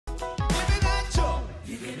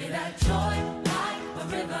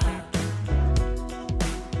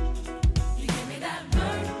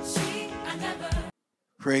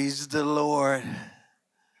Praise the Lord.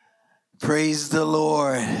 Praise the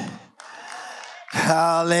Lord.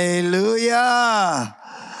 Hallelujah.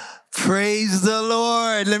 Praise the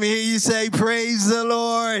Lord. Let me hear you say, praise the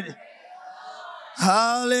Lord.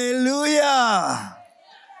 Hallelujah.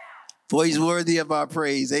 For he's worthy of our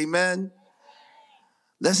praise. Amen.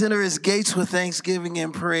 Let's enter his gates with thanksgiving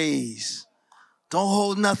and praise. Don't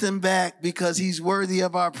hold nothing back because he's worthy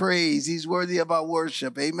of our praise. He's worthy of our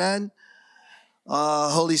worship. Amen.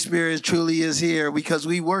 Holy Spirit truly is here because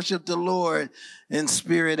we worship the Lord in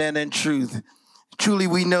spirit and in truth. Truly,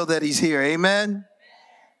 we know that he's here. Amen.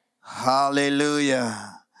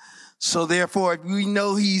 Hallelujah. So therefore, if we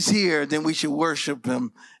know he's here, then we should worship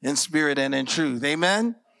him in spirit and in truth.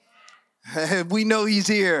 Amen. If we know he's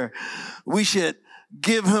here, we should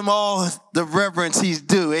give him all the reverence he's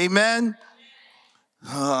due. Amen.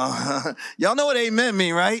 Y'all know what amen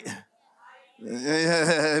mean, right?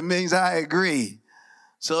 It means I agree.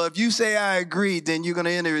 So if you say I agree, then you're going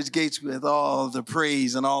to enter his gates with all the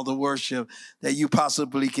praise and all the worship that you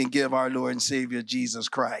possibly can give our Lord and Savior, Jesus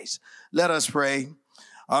Christ. Let us pray.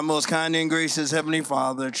 Our most kind and gracious Heavenly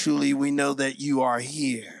Father, truly we know that you are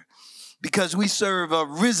here because we serve a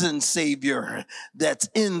risen Savior that's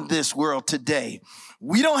in this world today.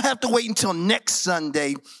 We don't have to wait until next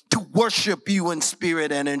Sunday to worship you in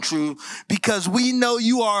spirit and in truth because we know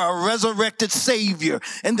you are a resurrected Savior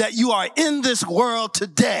and that you are in this world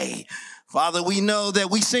today. Father, we know that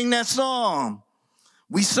we sing that song.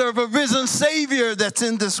 We serve a risen Savior that's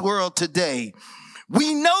in this world today.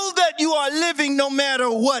 We know that you are living no matter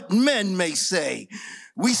what men may say.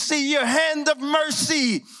 We see your hand of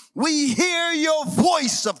mercy. We hear your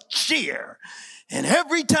voice of cheer. And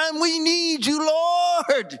every time we need you,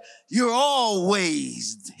 Lord, you're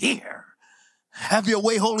always here. Have your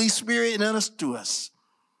way, Holy Spirit, in us to us,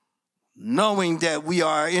 knowing that we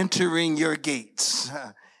are entering your gates.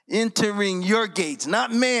 Entering your gates,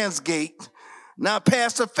 not man's gate, not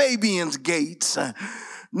Pastor Fabian's gates,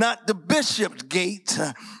 not the bishop's gate,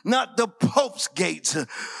 not the pope's gate,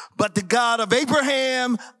 but the God of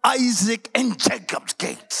Abraham, Isaac, and Jacob's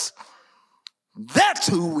gates. That's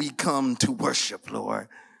who we come to worship, Lord.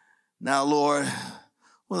 Now, Lord,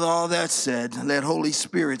 with all that said, let Holy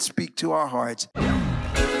Spirit speak to our hearts. I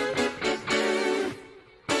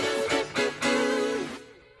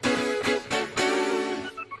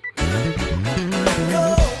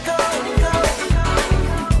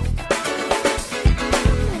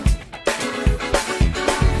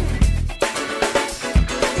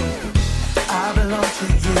belong to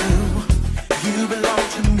you. You belong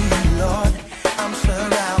to me, Lord. I'm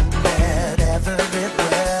surrounded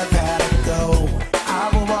everywhere that I go. I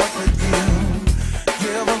will walk with you.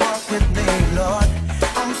 You will walk with me, Lord.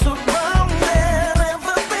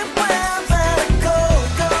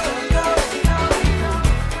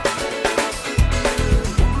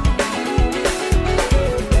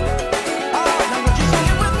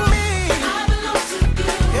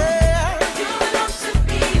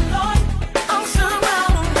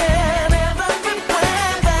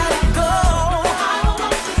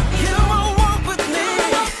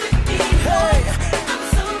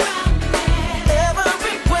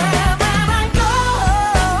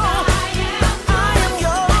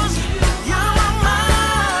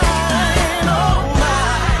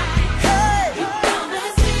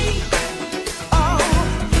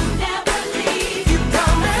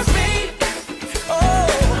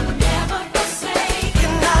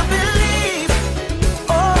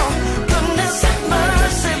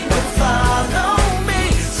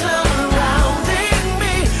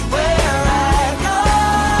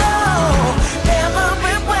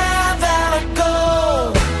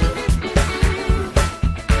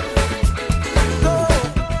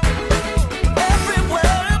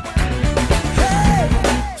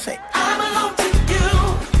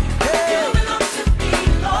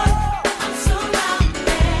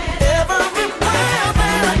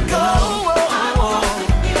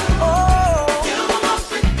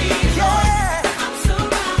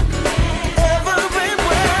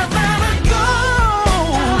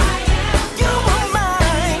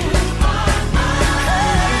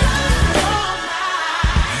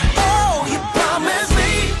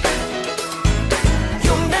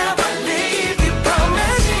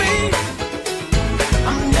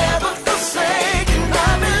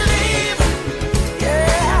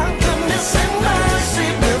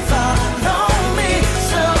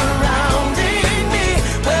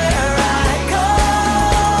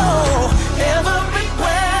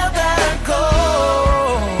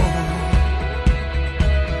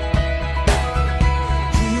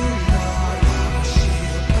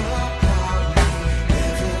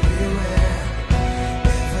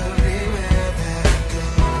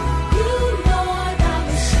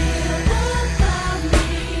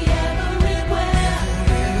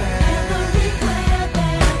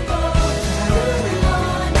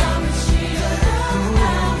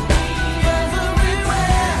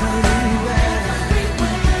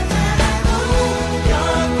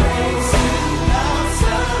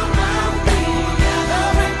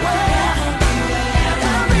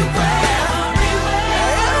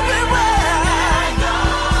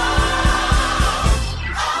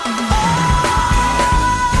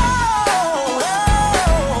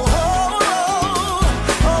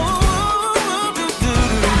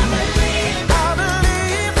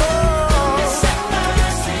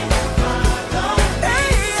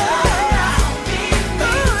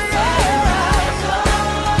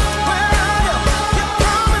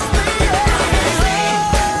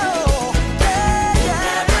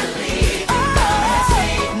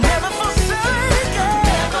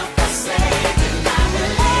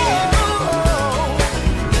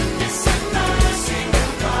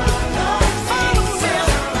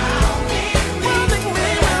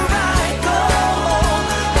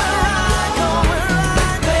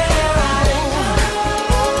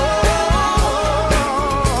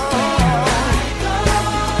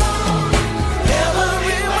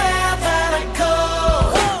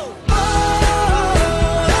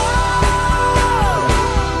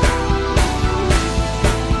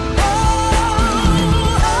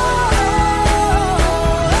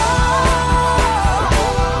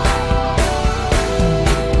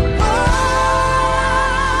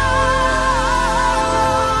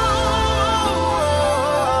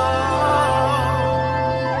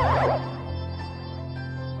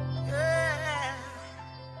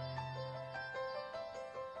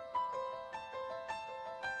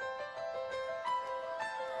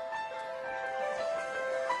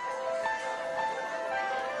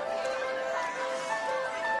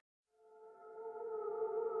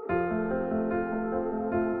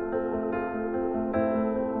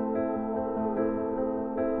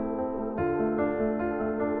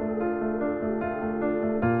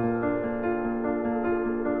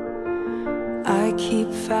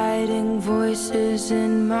 keep fighting voices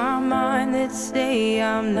in my mind that say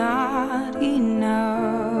I'm not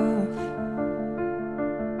enough.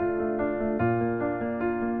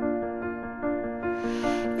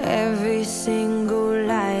 Every single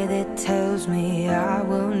lie that tells me I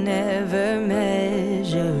will never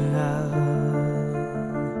measure up.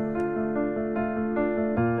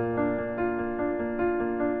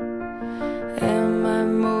 Am I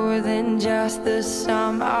more than just the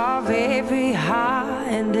sum of every high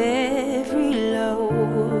and every low?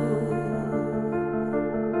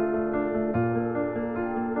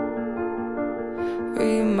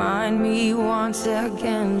 Remind me once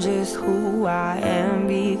again just who I am,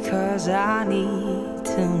 because I need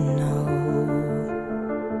to know.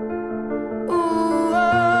 Ooh,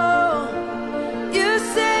 oh, you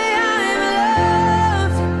say I'm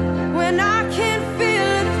loved when I can't feel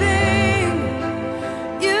a thing.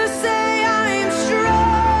 You say I'm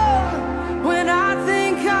strong when I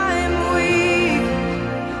think I'm weak.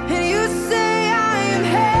 And you say I am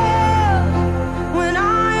held when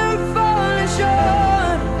I am falling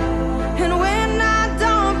short. And when I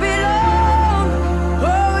don't belong,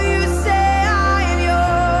 oh, you say I am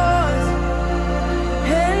yours.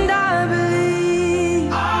 And I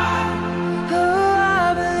believe, oh,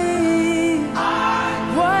 I believe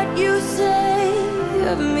what you say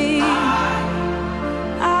of me.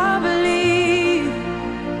 I believe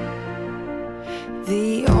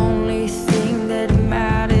the only thing that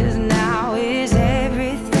matters now is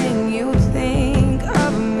everything you think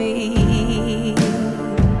of me.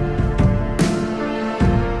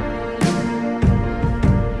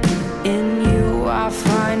 In you I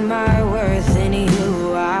find my worth, in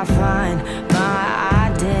you I find my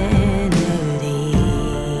identity.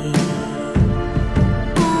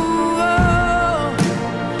 Ooh, oh,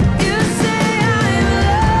 you say I'm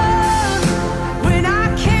loved when I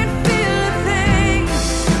can't feel a thing.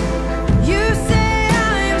 You say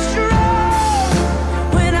I'm strong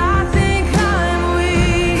when I think I'm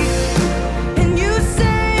weak. And you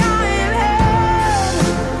say I am held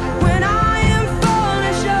when I am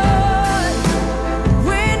falling short.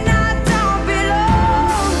 When I don't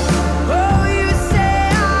belong, oh, you say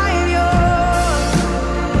I am yours.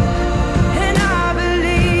 And I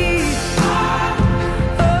believe,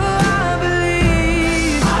 oh, I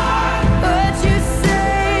believe what you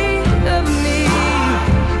say of me.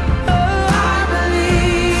 Oh, I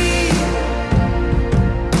believe.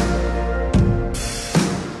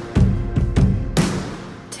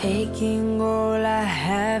 Taking all I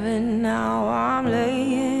have and now I'm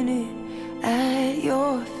laying it at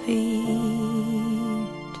your feet.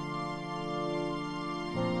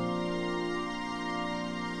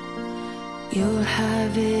 You'll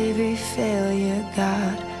have every failure,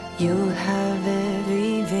 God. You'll have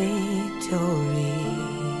every victory.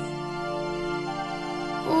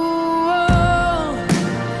 Ooh, oh,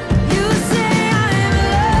 you say I'm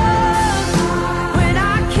loved when I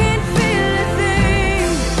can't feel a thing.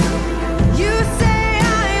 You say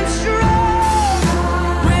I am strong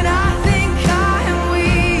when I think I am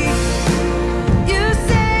weak. You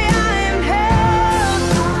say I am held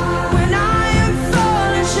when I am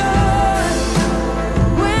falling short.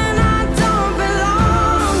 When I don't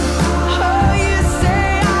belong, oh, you say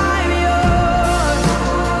I'm yours.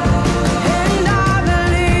 And I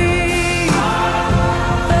believe,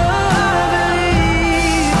 oh, I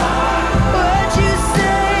believe what you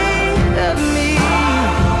say of me.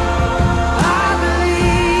 I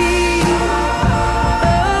believe,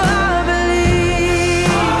 oh, I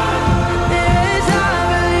believe, yes, I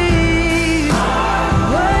believe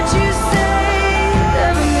what you say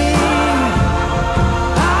of me.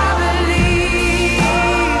 I believe.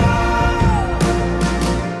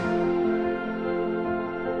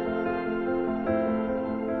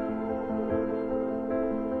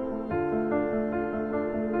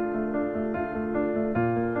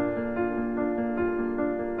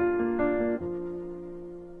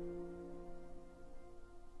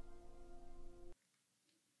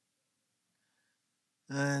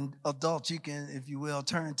 And adults, you can, if you will,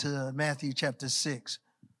 turn to Matthew chapter 6.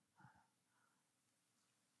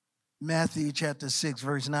 Matthew chapter 6,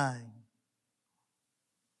 verse 9.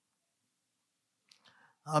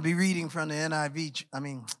 I'll be reading from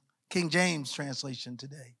the King James translation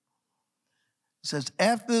today. It says,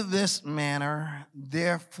 after this manner,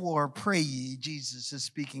 therefore pray ye. Jesus is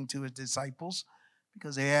speaking to his disciples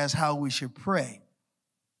because they asked how we should pray.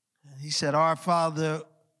 And he said, our Father,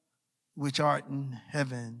 which art in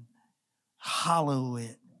heaven,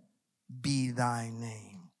 hallowed be thy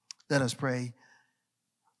name. Let us pray.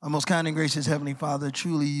 Our most kind and gracious Heavenly Father,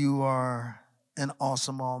 truly you are an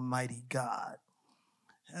awesome, almighty God.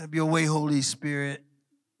 Have your way, Holy Spirit.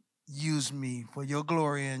 Use me for your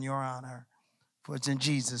glory and your honor. For it's in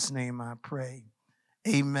Jesus' name I pray.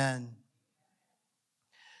 Amen.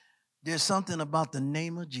 There's something about the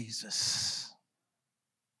name of Jesus.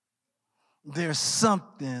 There's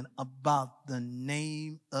something about the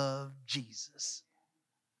name of Jesus.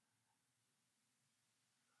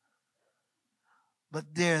 But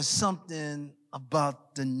there's something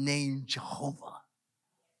about the name Jehovah.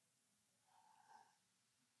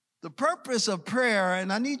 The purpose of prayer,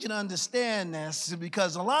 and I need you to understand this,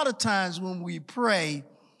 because a lot of times when we pray,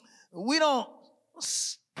 we don't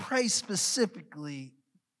pray specifically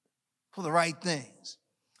for the right things.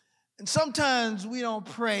 And sometimes we don't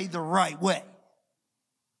pray the right way.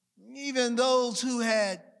 Even those who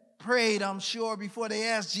had prayed, I'm sure, before they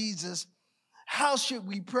asked Jesus, how should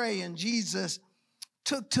we pray? And Jesus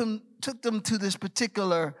took them to this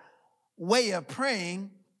particular way of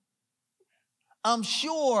praying. I'm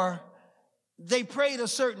sure they prayed a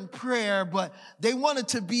certain prayer, but they wanted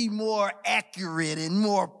to be more accurate and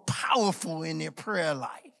more powerful in their prayer life.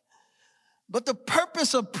 But the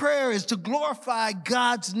purpose of prayer is to glorify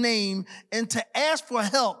God's name and to ask for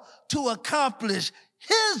help to accomplish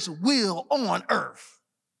his will on earth.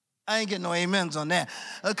 I ain't getting no amens on that.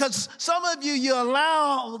 Because some of you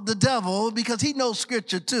allow the devil, because he knows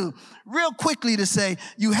scripture too, real quickly to say,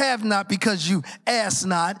 you have not because you ask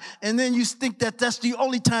not. And then you think that that's the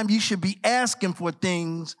only time you should be asking for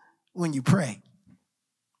things when you pray.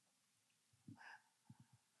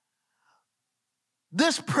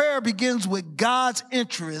 This prayer begins with God's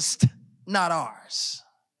interest, not ours.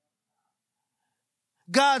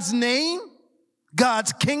 God's name,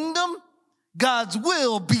 God's kingdom, God's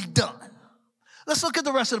will be done. Let's look at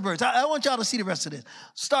the rest of the verse. I want y'all to see the rest of this.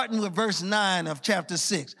 Starting with verse 9 of chapter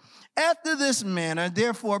 6. After this manner,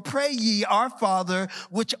 therefore, pray ye, our Father,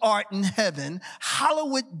 which art in heaven,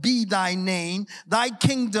 hallowed be thy name, thy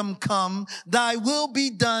kingdom come, thy will be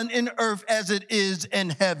done in earth as it is in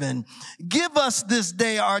heaven. Give us this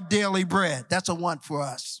day our daily bread. That's a want for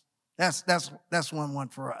us. That's one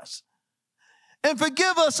want for us. And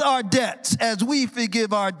forgive us our debts as we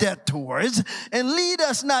forgive our debtors. And lead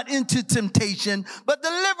us not into temptation, but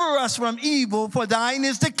deliver us from evil. For thine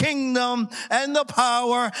is the kingdom and the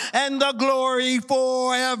power and the glory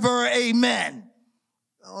forever. Amen.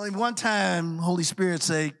 Only one time, Holy Spirit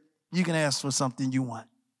say, you can ask for something you want.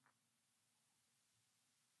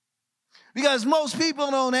 Because most people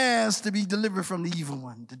don't ask to be delivered from the evil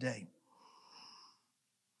one today.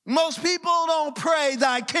 Most people don't pray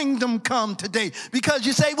thy kingdom come today because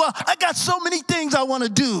you say, well, I got so many things I want to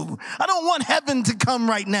do. I don't want heaven to come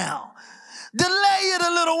right now. Delay it a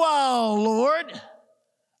little while, Lord.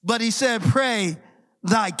 But he said, pray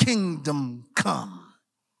thy kingdom come.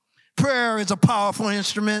 Prayer is a powerful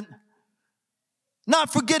instrument.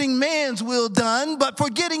 Not for getting man's will done, but for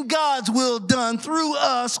getting God's will done through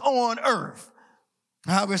us on earth.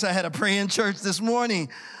 I wish I had a praying church this morning.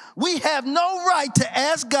 We have no right to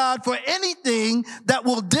ask God for anything that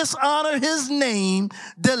will dishonor his name,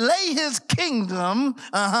 delay his kingdom,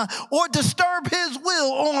 or disturb his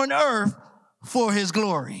will on earth for his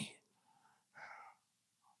glory.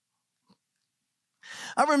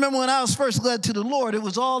 I remember when I was first led to the Lord, it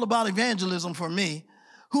was all about evangelism for me,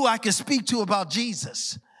 who I could speak to about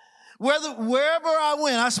Jesus. Wherever I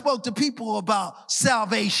went, I spoke to people about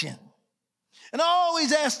salvation. And I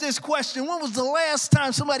always ask this question, when was the last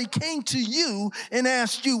time somebody came to you and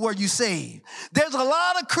asked you, were you saved? There's a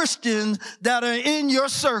lot of Christians that are in your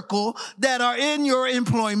circle, that are in your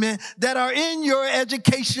employment, that are in your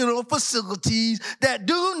educational facilities, that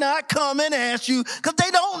do not come and ask you, because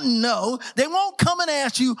they don't know. They won't come and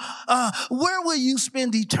ask you, where will you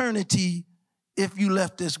spend eternity if you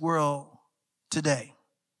left this world today?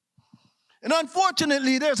 And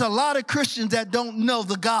unfortunately, there's a lot of Christians that don't know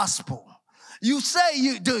the gospel. You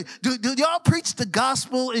say, do y'all preach the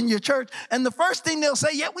gospel in your church? And the first thing they'll say,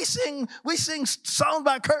 yeah, we sing songs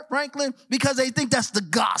by Kirk Franklin because they think that's the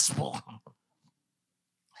gospel.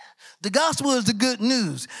 The gospel is the good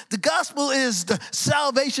news. The gospel is the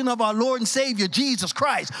salvation of our Lord and Savior, Jesus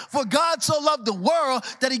Christ. For God so loved the world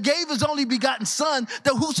that he gave his only begotten son,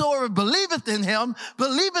 that whosoever believeth in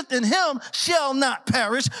him shall not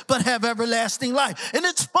perish, but have everlasting life. And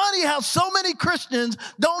it's funny how so many Christians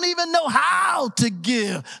don't even know how to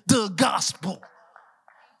give the gospel.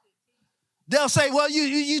 They'll say, well,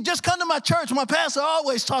 you just come to my church. My pastor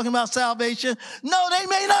always talking about salvation. No, they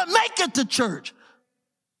may not make it to church.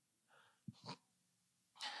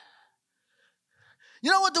 You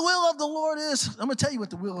know what the will of the Lord is? I'm going to tell you what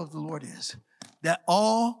the will of the Lord is. That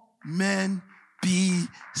all men be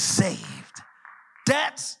saved.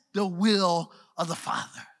 That's the will of the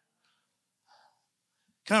Father.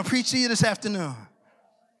 Can I preach to you this afternoon?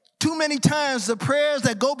 Too many times the prayers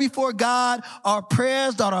that go before God are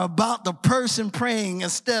prayers that are about the person praying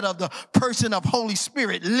instead of the person of Holy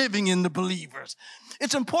Spirit living in the believers.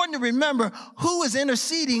 It's important to remember who is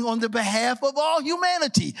interceding on the behalf of all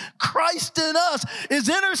humanity. Christ in us is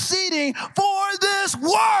interceding for this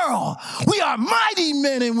world. We are mighty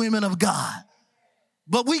men and women of God.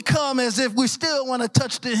 But we come as if we still want to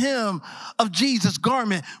touch the hem of Jesus'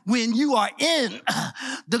 garment when you are in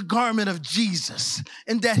the garment of Jesus,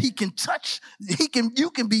 and that he can touch, you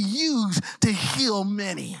can be used to heal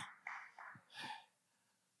many.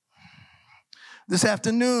 This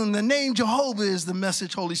afternoon, the name Jehovah is the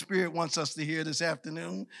message Holy Spirit wants us to hear this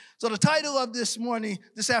afternoon. So the title of this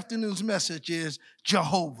afternoon's message is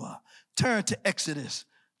Jehovah. Turn to Exodus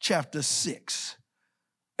chapter 6.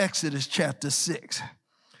 Exodus chapter 6.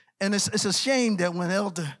 And it's a shame that when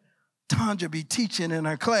Elder Tandra be teaching in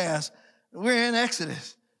her class, we're in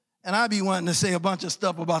Exodus. And I be wanting to say a bunch of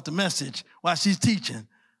stuff about the message while she's teaching.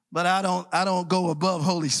 But I don't go above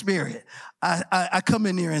Holy Spirit. I come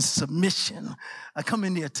in here in submission. I come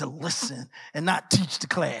in here to listen and not teach the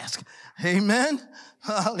class. Amen?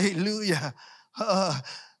 Hallelujah.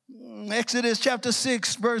 Exodus chapter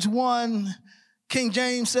 6, verse 1, King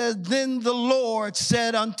James says, "Then the Lord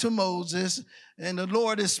said unto Moses," and the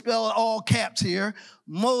Lord is spelled all caps here,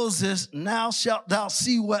 "Moses, now shalt thou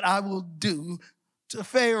see what I will do to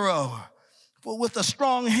Pharaoh. For with a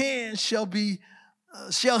strong hand shall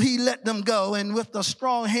he let them go, and with a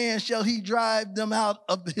strong hand shall he drive them out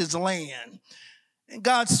of his land. And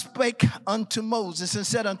God spake unto Moses and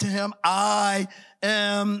said unto him, I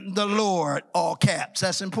am the Lord," all caps,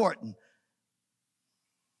 that's important.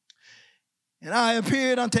 "And I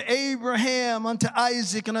appeared unto Abraham, unto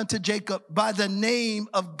Isaac, and unto Jacob by the name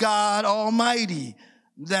of God Almighty."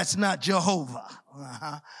 That's not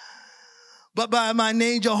Jehovah. "But by my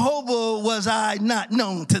name Jehovah was I not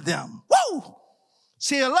known to them." Woo!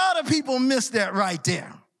 See, a lot of people miss that right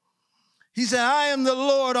there. He said, "I am the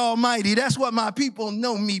Lord Almighty." That's what my people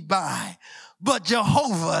know me by. But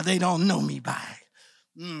Jehovah, they don't know me by.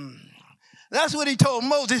 That's what he told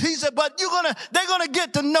Moses. He said, but they're going to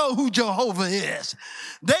get to know who Jehovah is.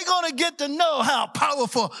 They're going to get to know how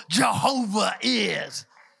powerful Jehovah is.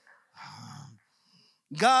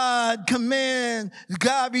 God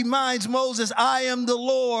reminds Moses, "I am the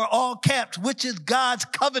Lord," all caps, which is God's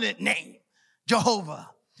covenant name,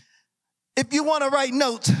 Jehovah. If you want to write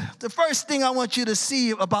notes, the first thing I want you to see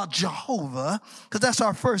about Jehovah, because that's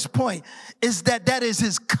our first point, is that is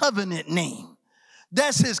his covenant name.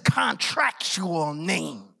 That's his contractual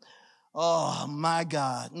name. Oh, my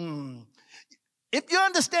God. If you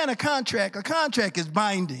understand a contract is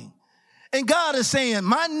binding. And God is saying,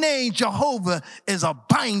 my name, Jehovah, is a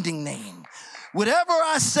binding name. Whatever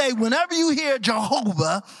I say, whenever you hear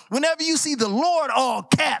Jehovah, whenever you see the Lord all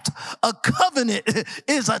caps, a covenant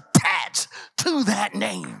is attached to that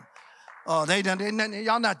name. Oh,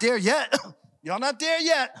 y'all not there yet. Y'all not there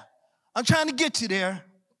yet. I'm trying to get you there.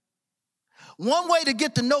 One way to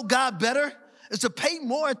get to know God better is to pay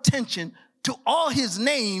more attention to all his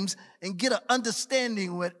names and get an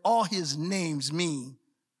understanding what all his names mean.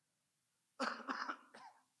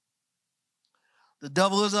 The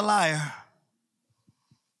devil is a liar.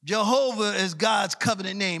 Jehovah is God's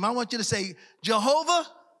covenant name. I want you to say, Jehovah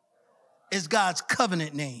is God's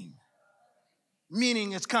covenant name,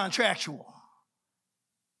 meaning it's contractual.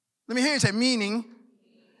 Let me hear you say, meaning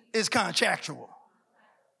it's contractual.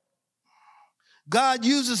 God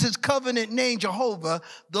uses his covenant name, Jehovah,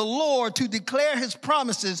 the Lord, to declare his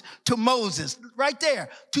promises to Moses. Right there,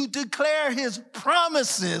 to declare his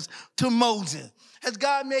promises to Moses. Has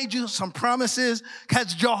God made you some promises?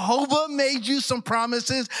 Has Jehovah made you some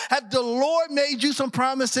promises? Has the Lord made you some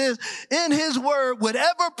promises? In his word,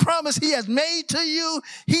 whatever promise he has made to you,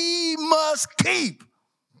 he must keep.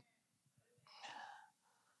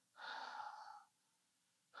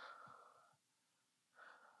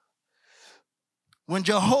 When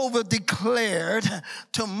Jehovah declared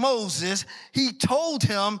to Moses, he told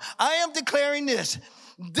him, I am declaring this.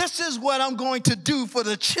 This is what I'm going to do for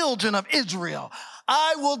the children of Israel.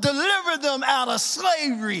 I will deliver them out of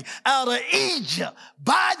slavery, out of Egypt,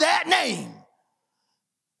 by that name.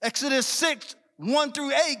 Exodus 6, 1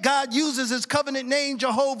 through 8, God uses his covenant name,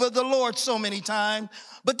 Jehovah the Lord, so many times.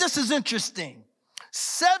 But this is interesting.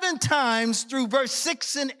 7 times through verse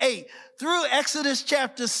 6 and 8, through Exodus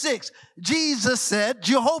chapter 6, he said,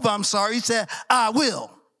 I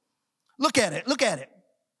will. Look at it.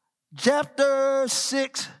 Chapter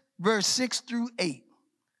 6, verse 6 through 8.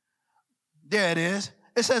 There it is.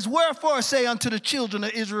 It says, wherefore say unto the children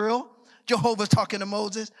of Israel, Jehovah's talking to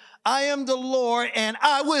Moses. I am the Lord, and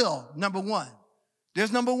I will. Number one.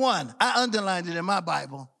 There's number one. I underlined it in my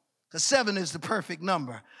Bible. Because 7 is the perfect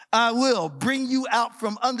number. I will bring you out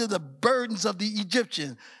from under the burdens of the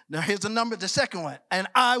Egyptians. Now here's the number, the second one. And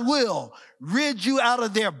I will rid you out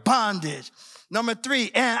of their bondage. Number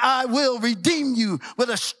 3, and I will redeem you with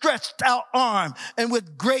a stretched out arm and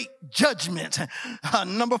with great judgment.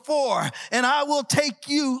 Number 4, and I will take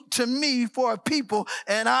you to me for a people,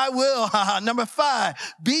 and I will, number 5,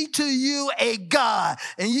 be to you a God,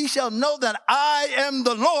 and ye shall know that I am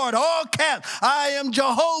the Lord, all caps. I am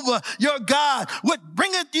Jehovah, your God, which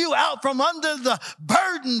bringeth you out from under the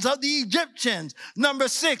burdens of the Egyptians. Number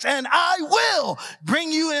 6, and I will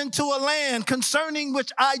bring you into a land concerning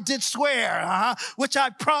which I did swear, which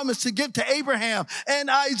I promised to give to Abraham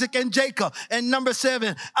and Isaac and Jacob. And number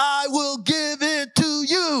 7, I will give it to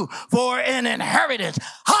you for an inheritance.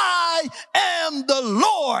 I am the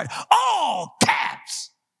Lord, all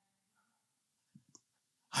caps.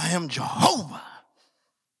 I am Jehovah.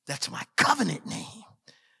 That's my covenant name.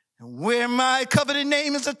 And where my covenant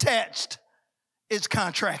name is attached, it's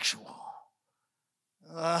contractual.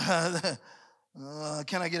 Can I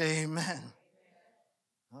get an amen?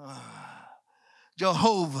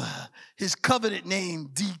 Jehovah, his covenant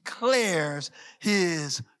name declares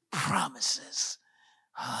his promises.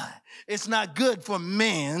 It's not good for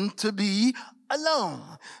man to be alone.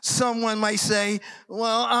 Someone might say,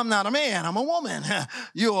 well, I'm not a man, I'm a woman.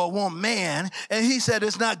 You're a woman. And he said,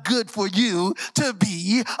 it's not good for you to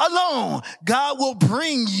be alone. God will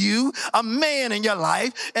bring you a man in your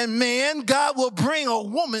life, and man, God will bring a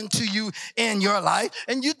woman to you in your life,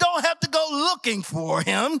 and you don't have to go looking for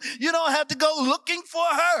him. You don't have to go looking for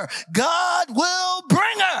her. God will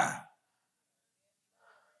bring her.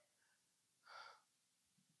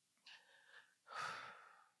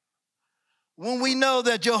 When we know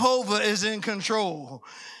that Jehovah is in control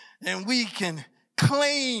and we can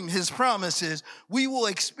claim his promises, we will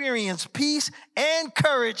experience peace and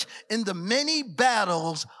courage in the many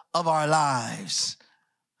battles of our lives.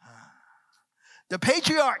 The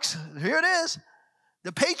patriarchs, here it is.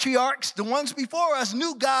 The patriarchs, the ones before us,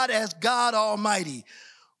 knew God as God Almighty,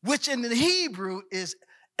 which in the Hebrew is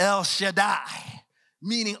El Shaddai,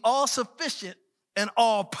 meaning all-sufficient and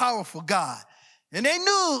all-powerful God. And they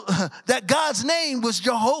knew that God's name was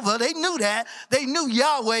Jehovah. They knew that. They knew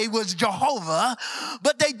Yahweh was Jehovah,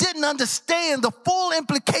 but they didn't understand the full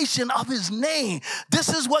implication of his name. This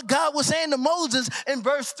is what God was saying to Moses in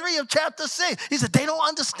verse 3 of chapter 6. He said, they don't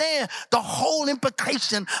understand the whole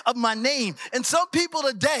implication of my name. And some people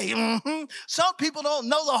today, some people don't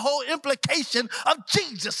know the whole implication of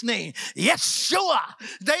Jesus' name, Yeshua.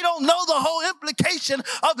 They don't know the whole implication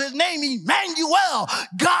of his name, Emmanuel,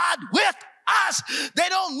 God with us. They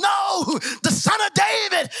don't know the Son of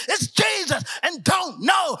David is Jesus and don't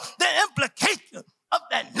know the implication of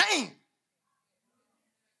that name.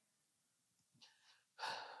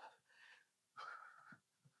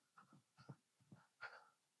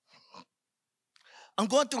 I'm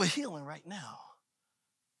going through a healing right now.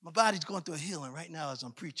 My body's going through a healing right now as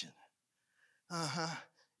I'm preaching.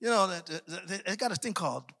 You know, they got a thing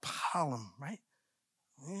called pollen, right?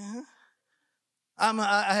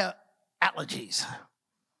 I have allergies.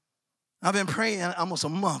 I've been praying almost a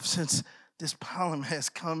month since this pollen has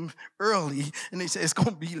come early, and they say it's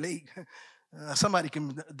going to be late. Somebody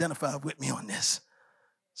can identify with me on this.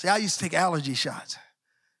 See, I used to take allergy shots.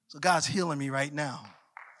 So God's healing me right now.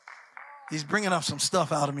 He's bringing up some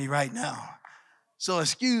stuff out of me right now. So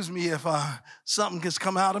excuse me if something gets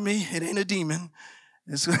come out of me. It ain't a demon.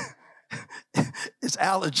 It's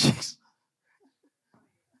allergies.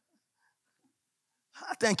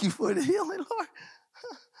 I thank you for the healing, Lord.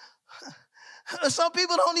 Some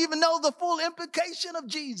people don't even know the full implication of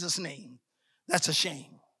Jesus' name. That's a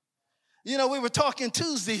shame. You know, we were talking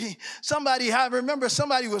Tuesday. I remember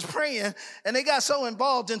somebody was praying, and they got so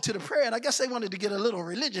involved into the prayer, and I guess they wanted to get a little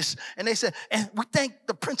religious. And they said, and we thank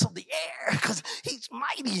the Prince of the Air because he's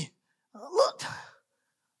mighty. Look,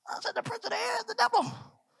 I said, the Prince of the Air is the devil.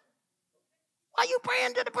 Why are you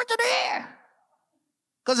praying to the Prince of the Air?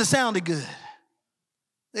 Because it sounded good.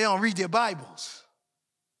 They don't read their Bibles.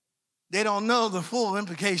 They don't know the full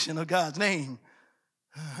implication of God's name.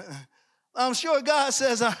 I'm sure God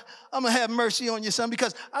says, I'm going to have mercy on your son,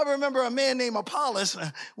 because I remember a man named Apollos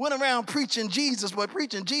went around preaching Jesus, but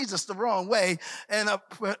preaching Jesus the wrong way. And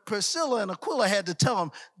Priscilla and Aquila had to tell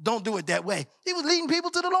him, don't do it that way. He was leading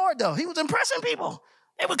people to the Lord, though. He was impressing people.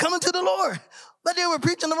 They were coming to the Lord, but they were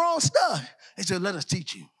preaching the wrong stuff. He said, let us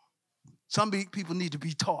teach you. Some people need to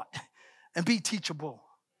be taught and be teachable.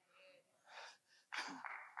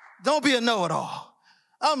 Don't be a know-it-all.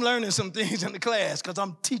 I'm learning some things in the class because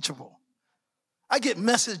I'm teachable. I get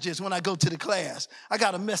messages when I go to the class. I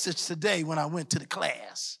got a message today when I went to the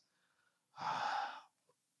class.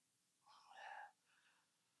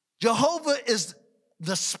 Jehovah is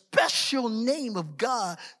the special name of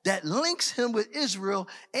God that links him with Israel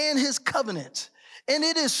and his covenants. And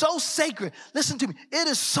it is so sacred. Listen to me. It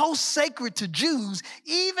is so sacred to Jews.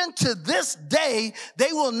 Even to this day,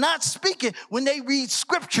 they will not speak it when they read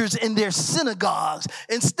scriptures in their synagogues.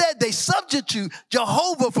 Instead, they substitute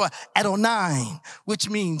Jehovah for Adonai, which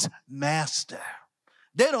means master.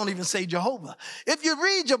 They don't even say Jehovah. If you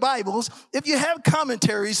read your Bibles, if you have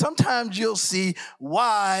commentaries, sometimes you'll see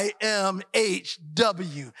YMHW.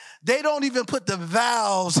 They don't even put the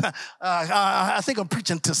vowels. I think I'm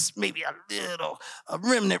preaching to maybe a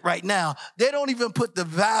remnant right now. They don't even put the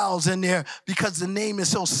vowels in there because the name is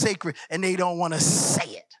so sacred and they don't want to say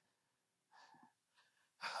it.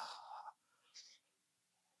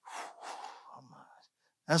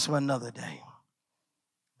 That's for another day.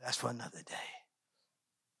 That's for another day.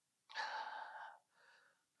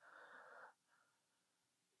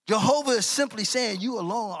 Jehovah is simply saying you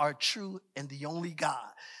alone are true and the only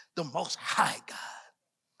God, the most high God.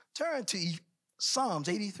 Turn to Psalms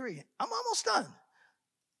 83. I'm almost done.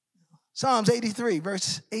 Psalms 83,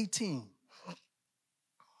 verse 18.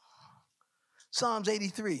 Psalms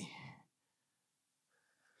 83,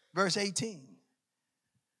 verse 18.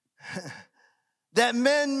 That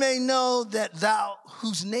men may know that thou,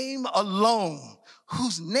 whose name alone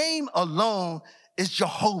is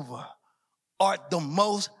Jehovah, art the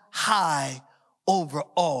most high over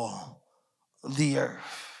all the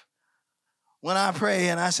earth. When I pray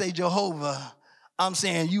and I say Jehovah, I'm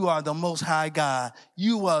saying you are the most high God.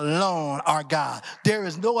 You alone are God. There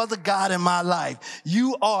is no other God in my life.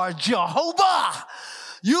 You are Jehovah.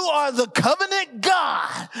 You are the covenant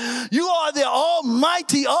God. You are the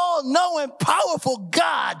almighty, all-knowing, powerful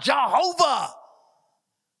God, Jehovah.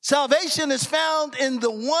 Salvation is found in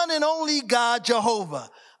the one and only God, Jehovah.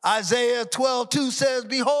 Isaiah 12:2 says,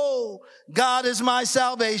 behold, God is my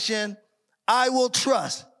salvation. I will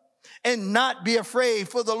trust and not be afraid,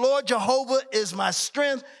 for the Lord Jehovah is my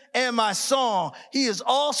strength and my song. He is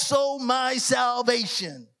also my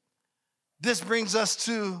salvation. This brings us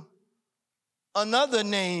to another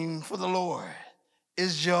name for the Lord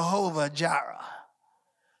is Jehovah Jireh.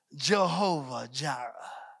 Jehovah Jireh.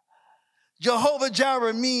 Jehovah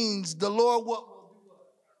Jireh means the Lord what will do what?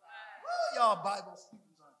 Y'all Bible students.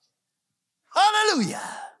 Hallelujah.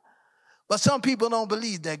 But some people don't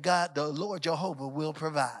believe that God, the Lord Jehovah, will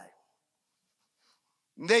provide.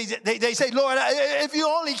 They say, Lord, if you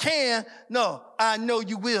only can. No, I know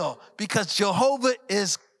you will, because Jehovah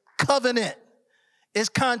is covenant. It's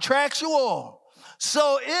contractual.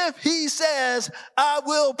 So if he says, I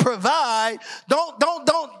will provide, don't doubt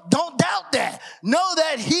that. Know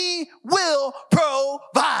that he will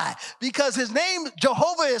provide, because his name,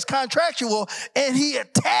 Jehovah, is contractual, and he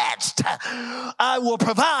attached, I will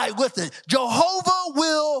provide with it. Jehovah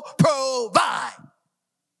will provide.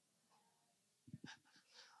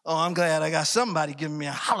 Oh, I'm glad I got somebody giving me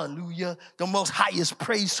a hallelujah, the most highest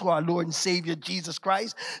praise to our Lord and Savior, Jesus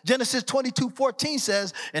Christ. Genesis 22:14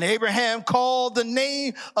 says, and Abraham called the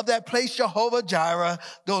name of that place Jehovah Jireh,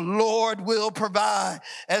 the Lord will provide.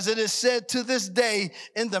 As it is said to this day,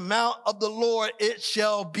 in the mount of the Lord it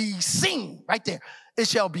shall be seen. Right there. It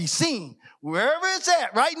shall be seen. Wherever it's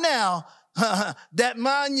at right now, that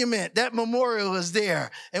monument, that memorial is there.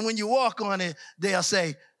 And when you walk on it, they'll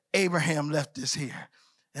say, Abraham left this here.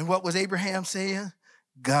 And what was Abraham saying?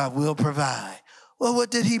 God will provide. Well, what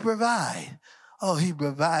did he provide? Oh, he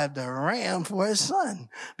provided a ram for his son,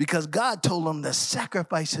 because God told him to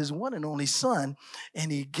sacrifice his one and only son,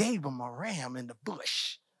 and he gave him a ram in the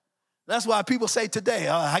bush. That's why people say today,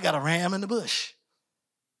 oh, I got a ram in the bush.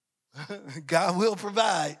 God will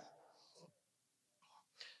provide.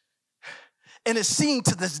 And it's seen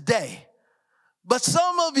to this day. But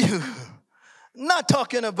some of you, not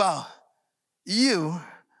talking about you,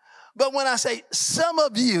 but when I say some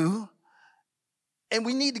of you, and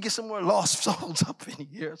we need to get some more lost souls up in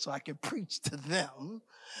here so I can preach to them,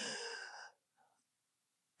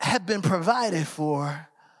 have been provided for,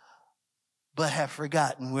 but have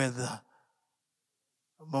forgotten where the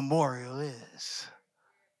memorial is.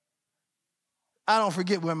 I don't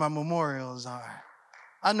forget where my memorials are.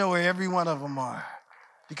 I know where every one of them are,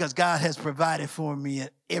 because God has provided for me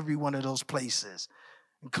at every one of those places,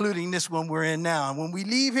 including this one we're in now. And when we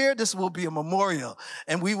leave here, this will be a memorial.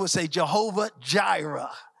 And we will say Jehovah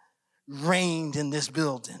Jireh reigned in this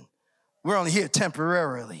building. We're only here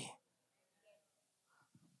temporarily.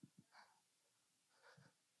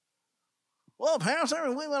 Well, Pastor,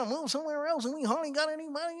 we want to move somewhere else and we hardly got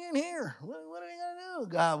anybody in here. What are we going to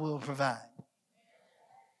do? God will provide.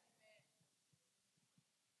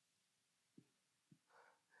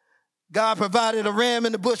 God provided a ram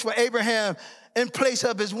in the bush for Abraham in place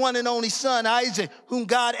of his one and only son, Isaac, whom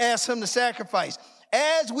God asked him to sacrifice.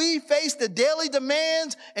 As we face the daily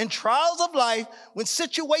demands and trials of life, when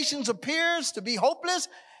situations appears to be hopeless,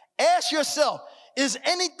 ask yourself, is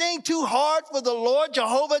anything too hard for the Lord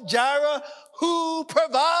Jehovah Jireh who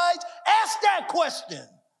provides? Ask that question.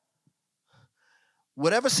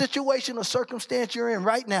 Whatever situation or circumstance you're in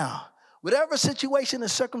right now, whatever situation or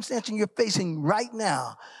circumstance you're facing right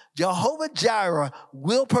now, Jehovah Jireh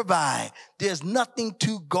will provide. There's nothing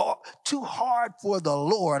too hard for the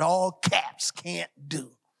Lord, all caps, can't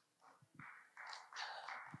do.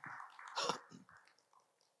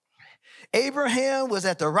 Abraham was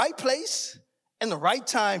at the right place and the right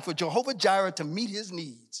time for Jehovah Jireh to meet his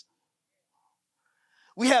needs.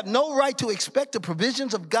 We have no right to expect the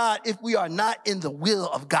provisions of God if we are not in the will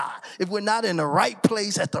of God, if we're not in the right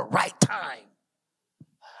place at the right time.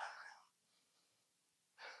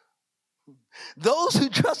 Those who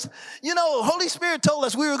trust, Holy Spirit told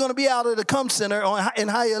us we were going to be out at the Come Center in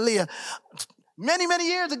Hialeah many, many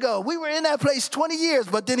years ago. We were in that place 20 years,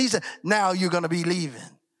 but then he said, now you're going to be leaving.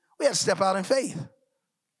 We had to step out in faith.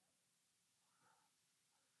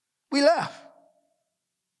 We left.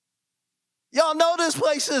 Y'all know this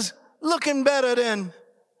place is looking better than,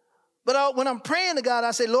 but when I'm praying to God,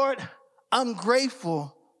 I say, Lord, I'm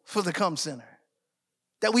grateful for the Come Center,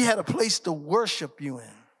 that we had a place to worship you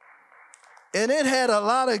in. And it had a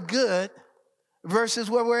lot of good versus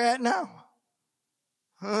where we're at now.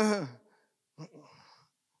 But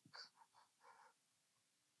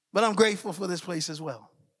I'm grateful for this place as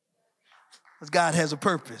well, because God has a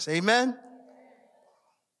purpose. Amen?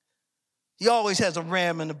 He always has a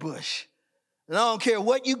ram in the bush. And I don't care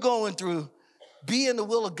what you're going through, be in the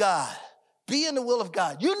will of God. Be in the will of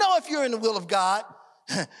God. You know if you're in the will of God.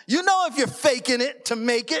 You know if you're faking it to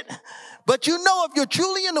make it. But you know if you're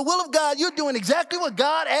truly in the will of God, you're doing exactly what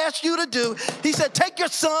God asked you to do. He said, take your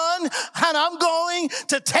son, and I'm going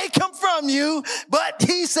to take him from you. But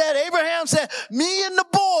he said, Abraham said, me and the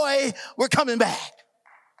boy, we're coming back.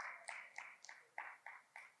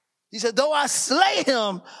 He said, though I slay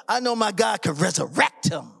him, I know my God could resurrect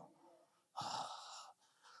him.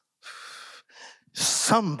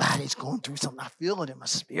 Somebody's going through something. I feel it in my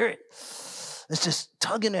spirit. It's just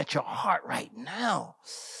tugging at your heart right now.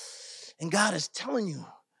 And God is telling you,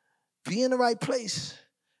 be in the right place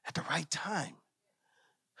at the right time.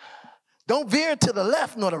 Don't veer to the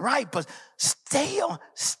left nor the right, but stay on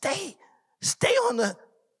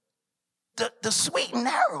the sweet and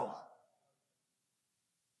narrow.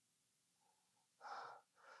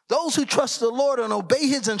 Those who trust the Lord and obey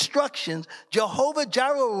his instructions, Jehovah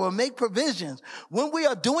Jireh will make provisions. When we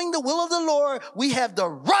are doing the will of the Lord, we have the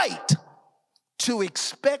right to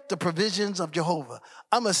expect the provisions of Jehovah.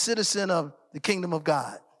 I'm a citizen of the kingdom of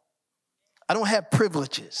God. I don't have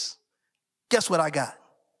privileges. Guess what I got?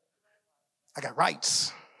 I got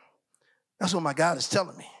rights. That's what my God is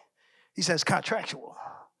telling me. He says contractual.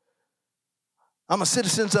 I'm a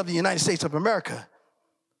citizen of the United States of America.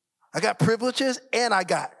 I got privileges and I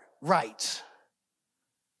got rights.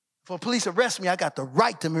 If police arrest me, I got the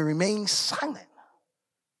right to remain silent.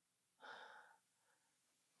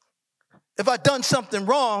 If I've done something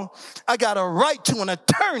wrong, I got a right to an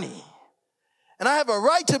attorney. And I have a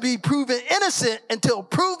right to be proven innocent until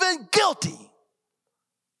proven guilty.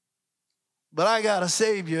 But I got a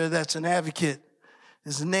Savior that's an advocate.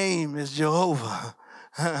 His name is Jehovah.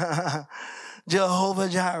 Jehovah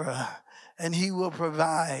Jireh. And he will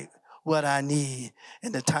provide what I need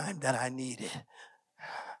in the time that I need it.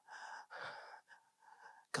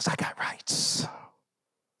 Because I got rights.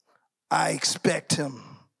 I expect him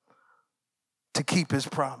to keep his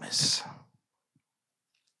promise.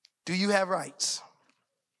 Do you have rights?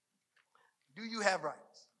 Do you have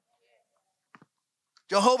rights?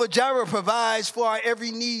 Jehovah Jireh provides for our every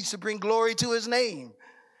need to bring glory to his name.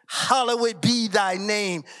 Hallowed be thy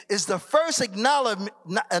name is the first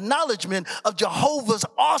acknowledgement of Jehovah's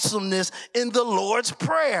awesomeness in the Lord's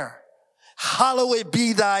Prayer. Hallowed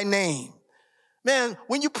be thy name. Man,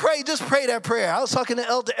 when you pray, just pray that prayer. I was talking to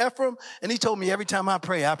Elder Ephraim, and he told me every time I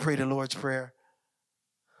pray the Lord's Prayer.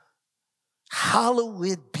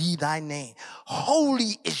 Hallowed be thy name.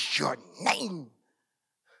 Holy is your name.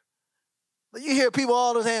 But you hear people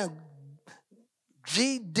all the time,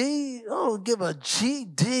 GD, oh, give a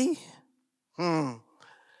GD.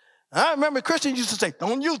 I remember Christians used to say,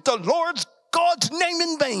 don't use the Lord's God's name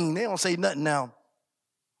in vain. They don't say nothing now.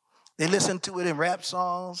 They listen to it in rap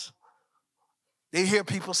songs. They hear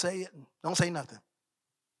people say it. Don't say nothing.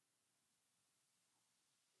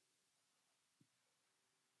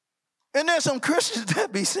 And there's some Christians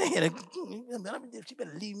that be saying it. She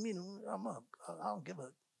better leave me. I don't give a.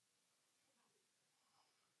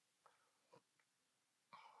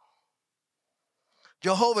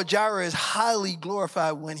 Jehovah Jireh is highly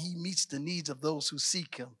glorified when he meets the needs of those who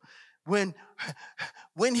seek him. When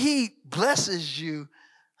he blesses you,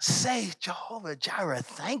 say, Jehovah Jireh,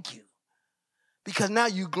 thank you. Because now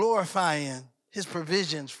you're glorifying his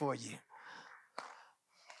provisions for you.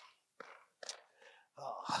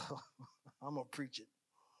 Oh, I'm going to preach it.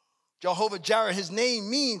 Jehovah Jireh, his name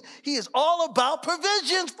means he is all about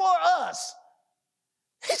provisions for us.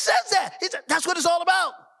 He says that. That's what it's all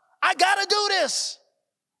about. I got to do this.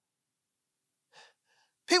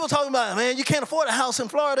 People talking about, man, you can't afford a house in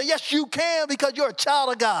Florida. Yes, you can because you're a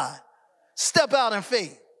child of God. Step out in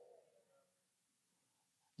faith.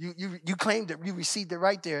 You claimed it. You received it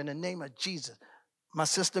right there in the name of Jesus. My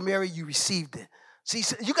sister Mary, you received it. See,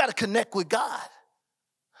 you got to connect with God.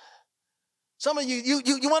 Some of you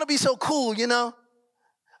want to be so cool, you know.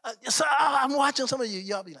 So I'm watching some of you.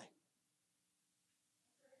 Y'all be like,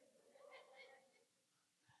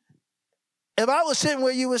 if I was sitting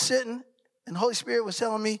where you were sitting, and the Holy Spirit was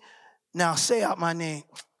telling me, now say out my name.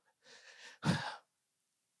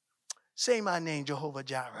 Say my name, Jehovah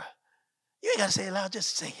Jireh. You ain't got to say it loud,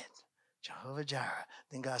 just say it. Jehovah Jireh.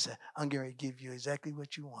 Then God said, I'm going to give you exactly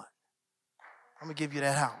what you want. I'm going to give you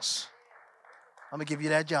that house. I'm going to give you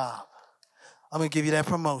that job. I'm going to give you that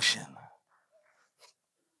promotion.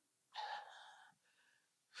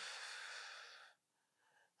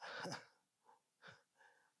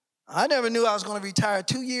 I never knew I was going to retire.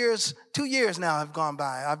 2 years now have gone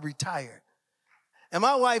by. I've retired. And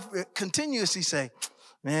my wife continuously say,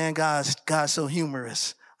 man, God's so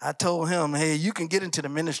humorous. I told him, hey, you can get into the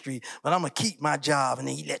ministry, but I'm going to keep my job, and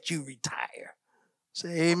then he let you retire.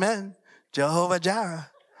 Say amen. Jehovah Jireh.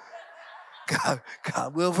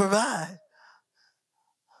 God will provide.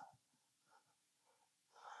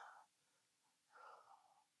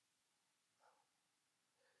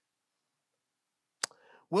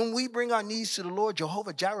 When we bring our needs to the Lord,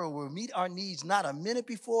 Jehovah Jireh will meet our needs not a minute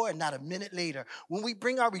before and not a minute later. When we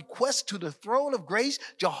bring our requests to the throne of grace,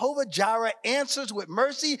 Jehovah Jireh answers with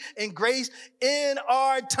mercy and grace in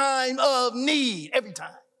our time of need. Every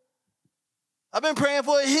time. I've been praying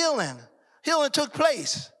for a healing. Healing took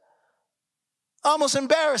place. Almost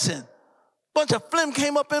embarrassing. Bunch of phlegm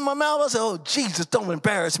came up in my mouth. I said, oh, Jesus, don't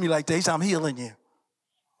embarrass me like that. He said, I'm healing you.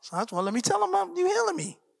 So I just want to let me tell him, you healing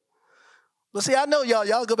me. But see, I know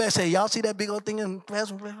y'all go back and say, y'all see that big old thing in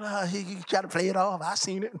he try to play it off. I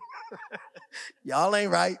seen it. Y'all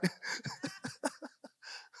ain't right.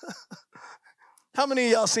 How many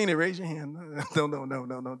of y'all seen it? Raise your hand. No,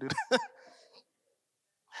 don't do that.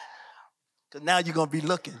 Because now you're going to be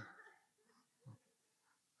looking.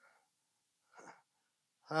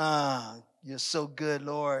 You're so good,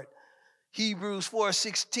 Lord. Hebrews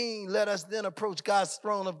 4:16, let us then approach God's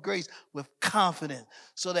throne of grace with confidence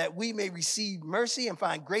so that we may receive mercy and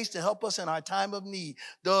find grace to help us in our time of need.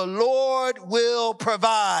 The Lord will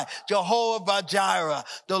provide. Jehovah Jireh.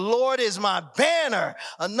 The Lord is my banner.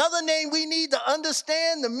 Another name we need to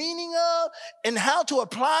understand the meaning of and how to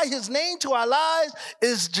apply his name to our lives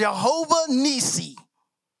is Jehovah Nissi.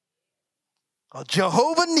 Or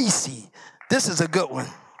Jehovah Nissi. This is a good one.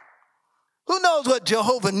 Who knows what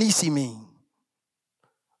Jehovah Nissi means?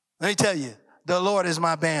 Let me tell you, the Lord is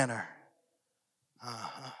my banner.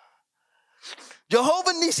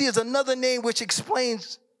 Jehovah Nissi is another name which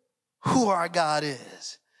explains who our God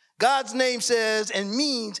is. God's name says and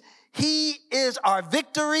means he is our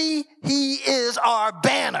victory. He is our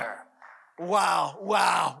banner. Wow,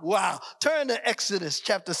 wow, wow. Turn to Exodus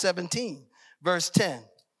chapter 17, verse 10.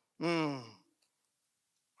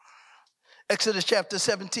 Exodus chapter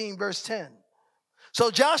 17, verse 10. So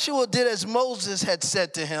Joshua did as Moses had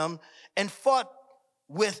said to him and fought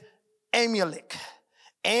with Amalek.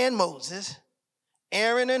 And Moses,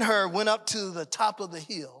 Aaron and Hur went up to the top of the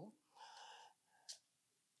hill.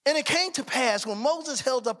 And it came to pass when Moses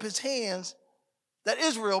held up his hands that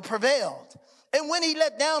Israel prevailed. And when he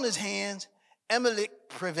let down his hands, Amalek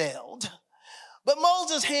prevailed. But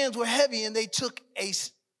Moses' hands were heavy, and they took a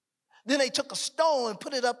stone and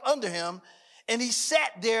put it up under him. And he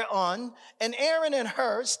sat thereon, and Aaron and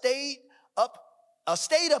Hur stayed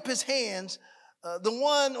up his hands, the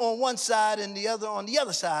one on one side and the other on the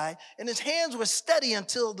other side, and his hands were steady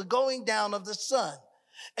until the going down of the sun.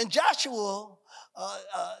 And Joshua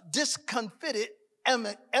discomfited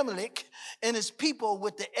Amalek and his people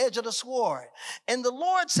with the edge of the sword. And the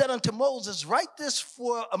Lord said unto Moses, write this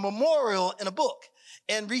for a memorial in a book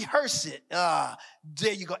and rehearse it.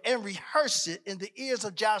 There you go. And rehearse it in the ears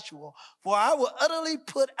of Joshua. For I will utterly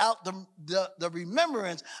put out the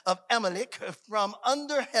remembrance of Amalek from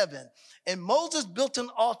under heaven. And Moses built an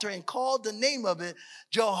altar and called the name of it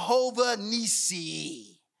Jehovah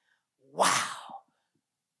Nissi. Wow.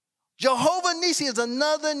 Jehovah Nissi is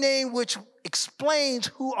another name which explains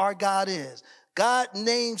who our God is. God's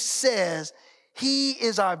name says he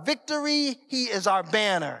is our victory. He is our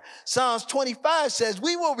banner. Psalms 25 says,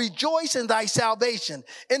 we will rejoice in thy salvation.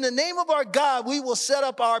 In the name of our God, we will set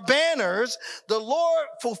up our banners. The Lord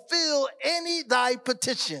fulfill any thy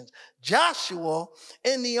petitions. Joshua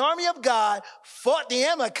in the army of God fought the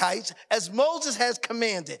Amalekites as Moses has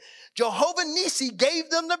commanded. Jehovah Nissi gave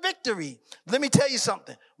them the victory. Let me tell you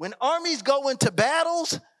something. When armies go into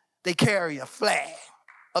battles, they carry a flag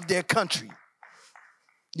of their country.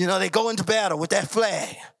 You know, they go into battle with that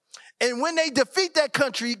flag. And when they defeat that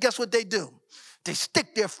country, guess what they do? They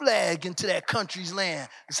stick their flag into that country's land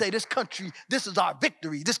and say, this country, this is our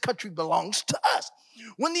victory. This country belongs to us.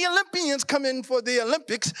 When the Olympians come in for the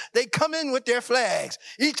Olympics, they come in with their flags.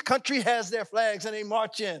 Each country has their flags and they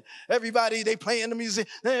march in. Everybody, they play in the music.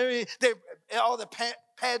 All the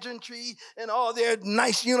pageantry and all their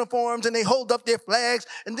nice uniforms, and they hold up their flags.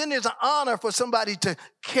 And then there's an honor for somebody to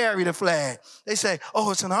carry the flag. They say, oh,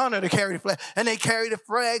 it's an honor to carry the flag. And they carry the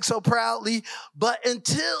flag so proudly. But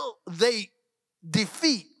until they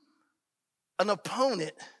defeat an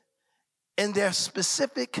opponent in their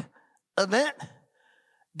specific event,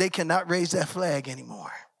 they cannot raise that flag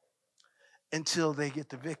anymore until they get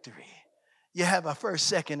the victory. You have a first,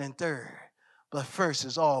 second, and third, but first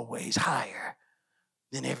is always higher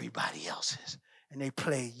than everybody else's. And they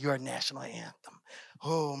play your national anthem.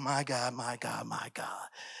 Oh, my God, my God, my God.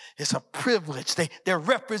 It's a privilege. They're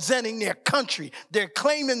representing their country. They're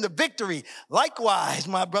claiming the victory. Likewise,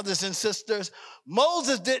 my brothers and sisters,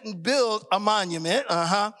 Moses didn't build a monument.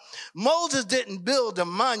 Moses didn't build a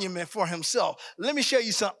monument for himself. Let me show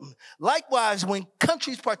you something. Likewise, when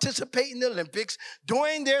countries participate in the Olympics,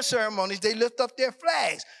 during their ceremonies, they lift up their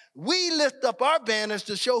flags. We lift up our banners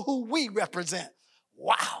to show who we represent.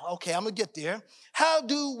 Wow, okay, I'm going to get there. How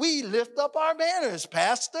do we lift up our banners,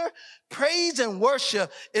 Pastor? Praise and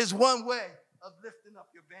worship is one way of lifting up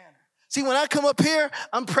your banner. See, when I come up here,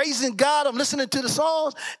 I'm praising God, I'm listening to the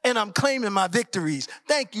songs, and I'm claiming my victories.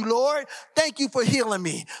 Thank you, Lord. Thank you for healing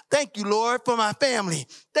me. Thank you, Lord, for my family.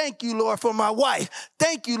 Thank you, Lord, for my wife.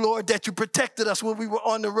 Thank you, Lord, that you protected us when we were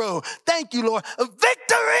on the road. Thank you, Lord.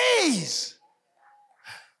 Victories!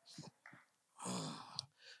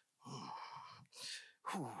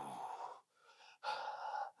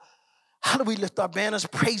 How do we lift our banners?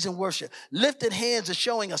 Praise and worship. Lifted hands are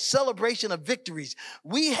showing a celebration of victories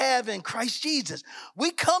we have in Christ Jesus.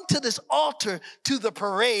 We come to this altar, to the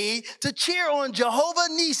parade, to cheer on Jehovah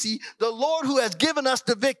Nissi, the Lord who has given us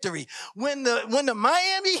the victory. When the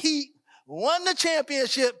Miami Heat won the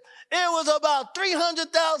championship, it was about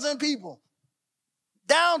 300,000 people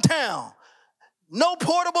downtown. No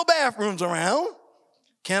portable bathrooms around.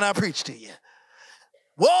 Can I preach to you?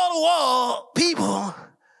 Wall-to-wall people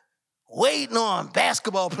waiting on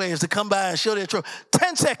basketball players to come by and show their trophy.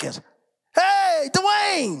 10 seconds. Hey,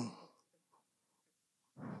 Dwayne.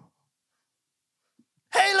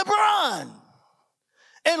 Hey, LeBron.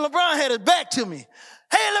 And LeBron had his back to me.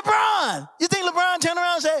 Hey, LeBron. You think LeBron turned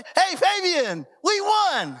around and said, hey, Fabian, we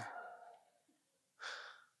won.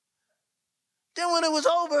 Then when it was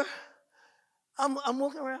over, I'm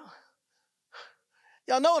looking around.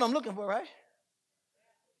 Y'all know what I'm looking for, right?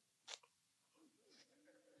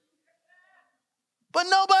 But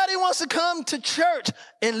nobody wants to come to church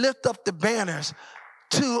and lift up the banners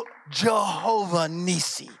to Jehovah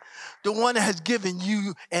Nissi, the one that has given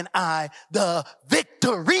you and I the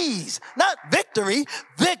victories. Not victory,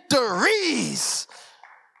 victories.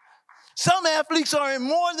 Some athletes are in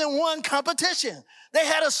more than one competition. They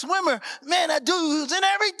had a swimmer, man, that dude was in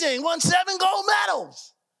everything, won 7 gold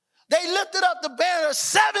medals. They lifted up the banner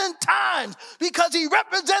 7 times because he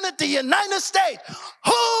represented the United States.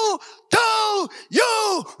 Who do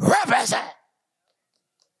you represent?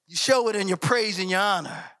 You show it in your praise and your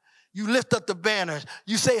honor. You lift up the banners.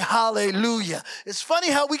 You say hallelujah. It's funny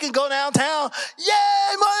how we can go downtown.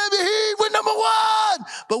 Yay, Miami Heat, we're number 1.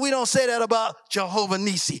 But we don't say that about Jehovah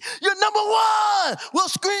Nissi. You're number 1. We'll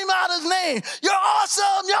scream out his name. You're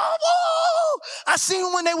awesome. You're, woo! I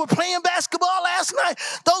seen when they were playing basketball last night.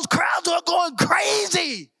 Those crowds are going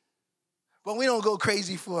crazy. But we don't go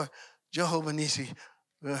crazy for Jehovah Nissi.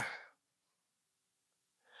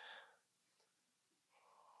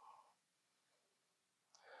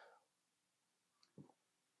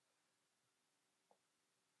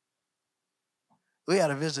 We had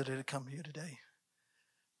a visitor to come here today.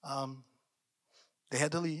 They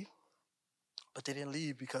had to leave, but they didn't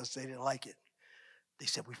leave because they didn't like it. They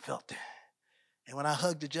said, we felt it. And when I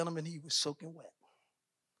hugged the gentleman, he was soaking wet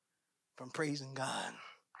from praising God.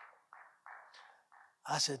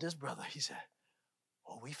 I said, this brother, he said,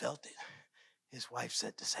 oh, we felt it. His wife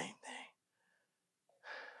said the same thing.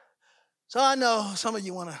 So I know some of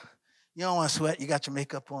you you don't want to sweat. You got your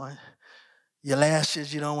makeup on. Your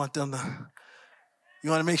lashes, you don't want them you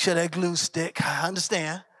want to make sure that glue stick. I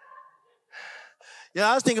understand. Yeah,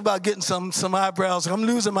 I was thinking about getting some eyebrows. I'm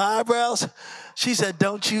losing my eyebrows. She said,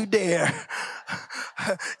 don't you dare.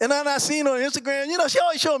 And then I seen on Instagram, she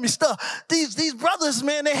always showing me stuff. These brothers,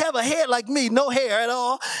 man, they have a head like me, no hair at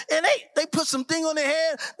all. And they put some thing on their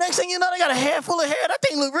head. Next thing you know, they got a head full of hair. That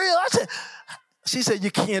thing look real. She said, you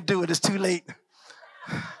can't do it. It's too late.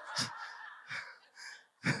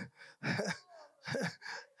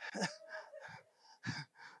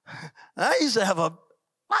 I used to have a lot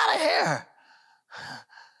of hair.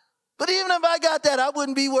 But even if I got that, I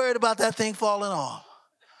wouldn't be worried about that thing falling off.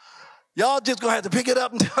 Y'all just gonna have to pick it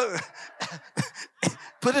up and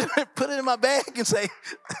put it in my bag and say,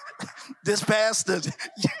 this pastor,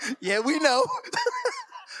 yeah, we know.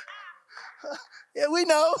 Yeah, we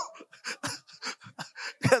know.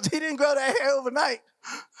 Because he didn't grow that hair overnight.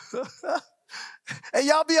 And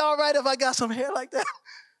y'all be all right if I got some hair like that?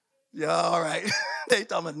 Yeah, all right. They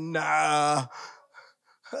told me, nah.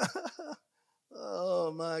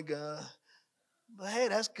 Oh, my God. But hey,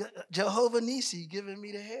 that's good. Jehovah Nissi giving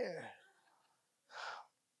me the hair.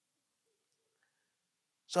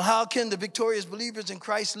 So how can the victorious believers in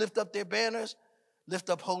Christ lift up their banners? Lift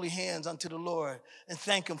up holy hands unto the Lord and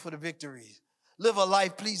thank him for the victories. Live a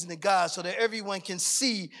life pleasing to God so that everyone can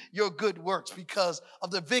see your good works because of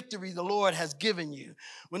the victory the Lord has given you.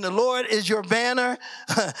 When the Lord is your banner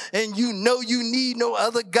and you know you need no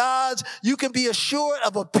other gods, you can be assured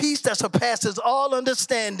of a peace that surpasses all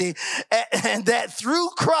understanding and that through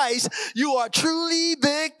Christ you are truly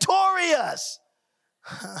victorious.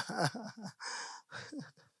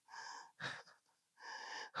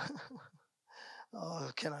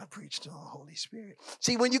 Oh, can I preach to the Holy Spirit?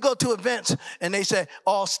 See, when you go to events and they say,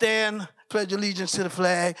 all stand, pledge allegiance to the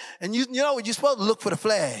flag, and you know what, you're supposed to look for the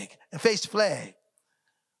flag and face the flag.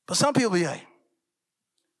 But some people be like,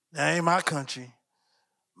 that ain't my country.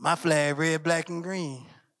 My flag, red, black, and green.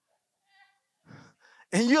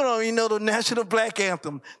 And you don't even know the national black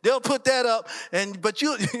anthem. They'll put that up, but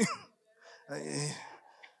you...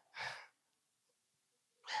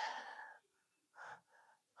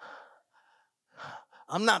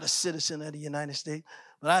 I'm not a citizen of the United States,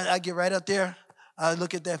 but I get right up there. I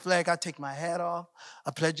look at that flag. I take my hat off.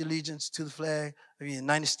 I pledge allegiance to the flag of the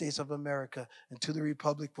United States of America and to the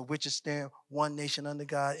republic for which it stands, one nation under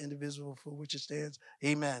God, indivisible for which it stands.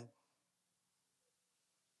 Amen.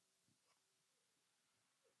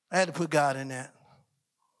 I had to put God in that.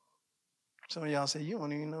 Some of y'all say, you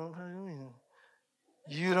don't even know.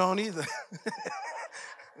 You don't either.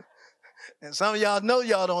 And some of y'all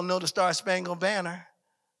don't know the Star Spangled Banner.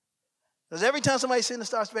 Because every time somebody sings the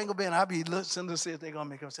Star Spangled Banner, I'll be listening to see if they're going to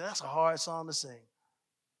make them say, that's a hard song to sing.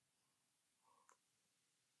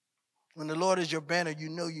 When the Lord is your banner, you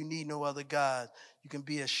know you need no other God. You can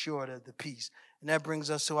be assured of the peace. And that brings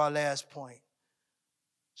us to our last point.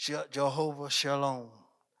 Jehovah Shalom.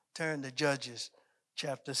 Turn to Judges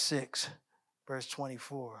chapter 6, verse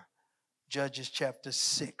 24. Judges chapter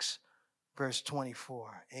 6, verse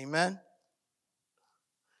 24. Amen.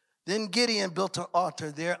 Then Gideon built an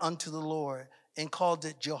altar there unto the Lord and called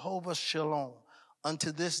it Jehovah Shalom.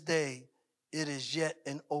 Unto this day it is yet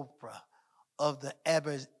an Ophrah of the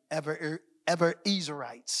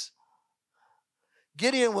Eberizerites.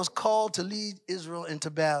 Gideon was called to lead Israel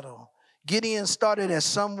into battle. Gideon started as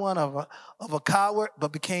somewhat of a coward,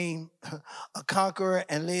 but became a conqueror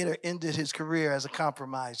and later ended his career as a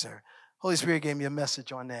compromiser. Holy Spirit gave me a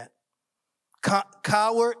message on that.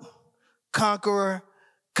 Coward, conqueror,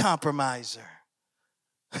 compromiser.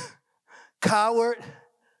 Coward,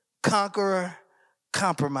 conqueror,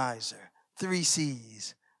 compromiser. 3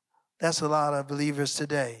 C's. That's a lot of believers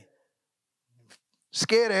today.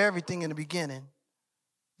 Scared of everything in the beginning.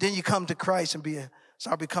 Then you come to Christ and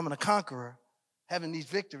start becoming a conqueror, having these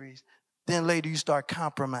victories. Then later you start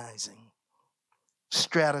compromising,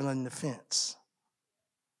 straddling the fence.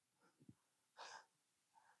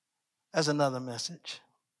 That's another message.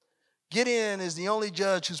 Gideon is the only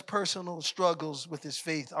judge whose personal struggles with his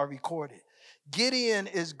faith are recorded. Gideon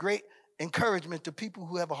is great encouragement to people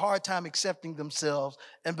who have a hard time accepting themselves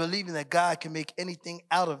and believing that God can make anything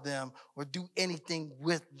out of them or do anything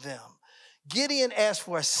with them. Gideon asked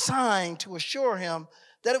for a sign to assure him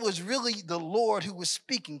that it was really the Lord who was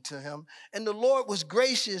speaking to him, and the Lord was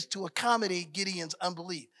gracious to accommodate Gideon's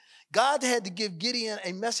unbelief. God had to give Gideon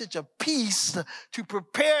a message of peace to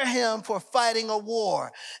prepare him for fighting a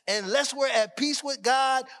war. And unless we're at peace with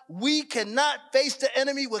God, we cannot face the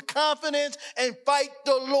enemy with confidence and fight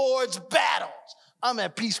the Lord's battles. I'm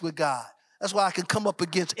at peace with God. That's why I can come up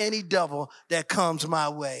against any devil that comes my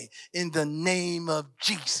way in the name of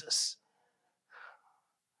Jesus.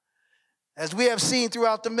 As we have seen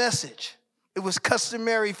throughout the message, it was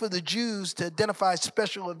customary for the Jews to identify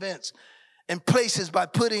special events and places by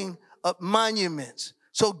putting up monuments.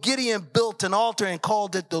 So Gideon built an altar and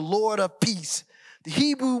called it the Lord of Peace. The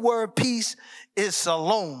Hebrew word peace is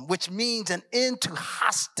shalom, which means an end to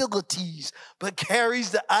hostilities, but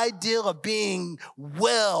carries the idea of being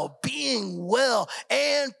well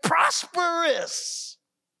and prosperous.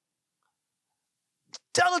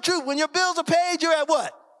 Tell the truth, when your bills are paid, you're at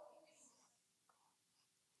what?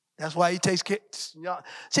 That's why he takes care.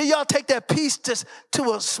 See, y'all take that peace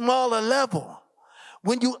to a smaller level.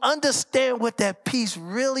 When you understand what that peace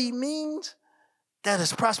really means, that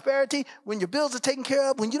is prosperity, when your bills are taken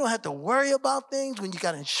care of, when you don't have to worry about things, when you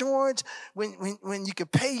got insurance, when you can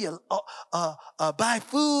pay your, buy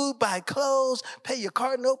food, buy clothes, pay your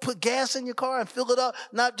car note, put gas in your car and fill it up,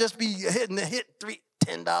 not just be hit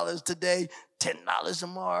 $10 today, $10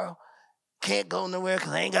 tomorrow. Can't go nowhere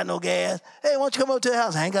because I ain't got no gas. Hey, why don't you come up to the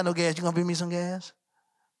house? I ain't got no gas. You going to bring me some gas?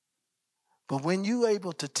 But when you're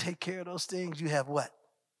able to take care of those things, you have what?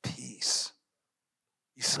 Peace.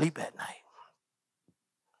 You sleep at night.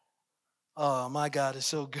 Oh, my God is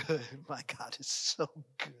so good. My God is so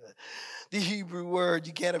good. The Hebrew word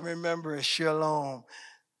you got to remember is shalom.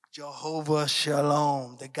 Jehovah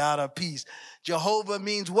shalom, the God of peace. Jehovah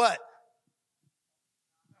means what?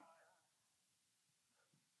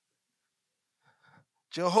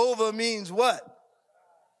 Jehovah means what?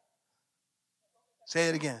 Say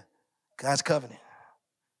it again. God's covenant.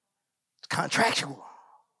 It's contractual.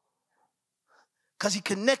 Because he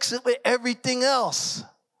connects it with everything else.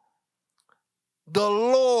 The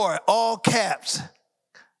Lord, all caps,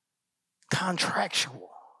 contractual.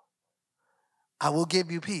 I will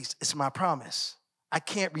give you peace. It's my promise. I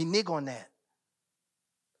can't renege on that.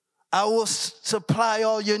 I will supply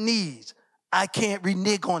all your needs. I can't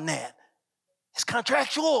renege on that. It's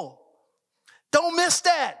contractual. Don't miss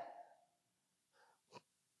that.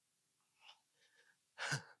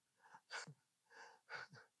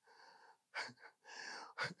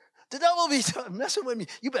 The devil be messing with me.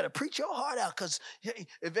 You better preach your heart out, because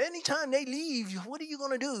if any time they leave, what are you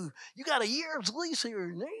going to do? You got a year's lease here,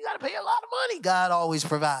 and you got to pay a lot of money. God always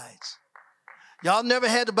provides. Y'all never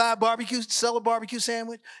had to buy a barbecue, sell a barbecue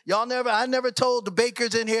sandwich? I never told the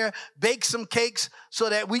bakers in here, bake some cakes so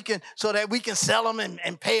that we can sell them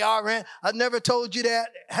and pay our rent. I've never told you that,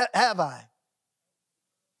 have I?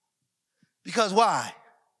 Because why?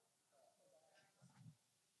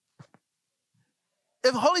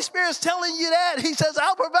 If the Holy Spirit's telling you that, he says,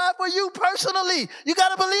 I'll provide for you personally. You got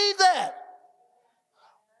to believe that.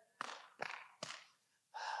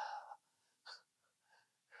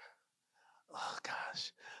 Oh,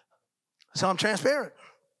 gosh. So I'm transparent.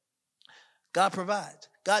 God provides.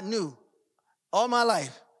 God knew all my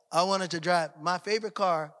life I wanted to drive. My favorite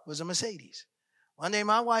car was a Mercedes. One day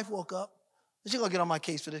my wife woke up. She's going to get on my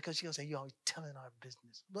case for this because she's going to say, you're always telling our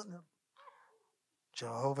business. But no.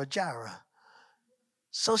 Jehovah Jireh.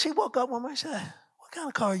 So she woke up one morning and said, what kind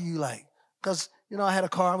of car you like? Because, I had a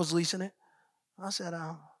car. I was leasing it. I said,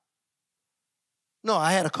 no,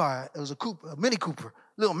 I had a car. It was a Mini Cooper,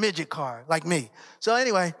 little midget car like me. So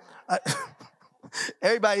anyway,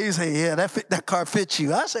 everybody say, yeah, that car fits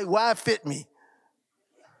you. I say, why fit me?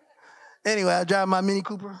 Anyway, I drive my Mini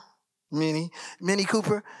Cooper, Mini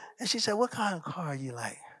Cooper. And she said, what kind of car you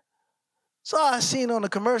like? So I seen on the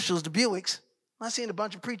commercials, the Buicks. I seen a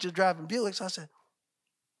bunch of preachers driving Buicks. I said,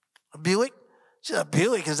 a Buick? She said, a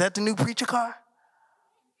Buick? Is that the new preacher car?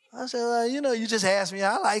 I said, well, you just asked me.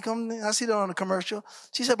 I like them. I see that on the commercial.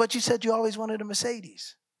 She said, but you said you always wanted a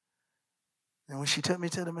Mercedes. And when she took me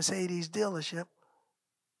to the Mercedes dealership,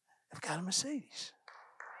 I've got a Mercedes.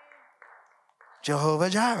 Jehovah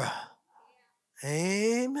Jireh.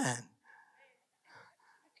 Amen.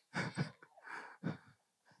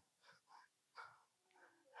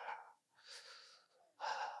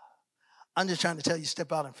 I'm just trying to tell you,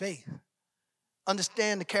 step out in faith.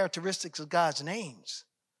 Understand the characteristics of God's names.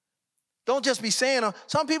 Don't just be saying them.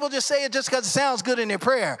 Some people just say it just because it sounds good in their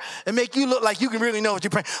prayer and make you look like you can really know what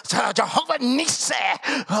you're praying. Jehovah Nissi,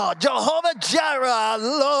 Jehovah Jireh,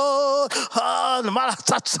 Lord,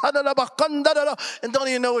 and don't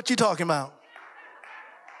even know what you're talking about.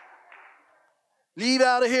 Leave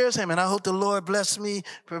out of here, say, man, I hope the Lord bless me,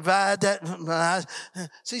 provide that.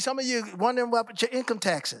 See, some of you wondering about your income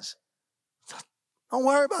taxes. Don't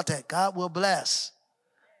worry about that. God will bless.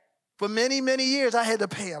 For many, many years, I had to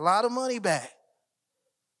pay a lot of money back.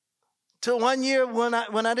 Till one year when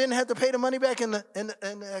I didn't have to pay the money back and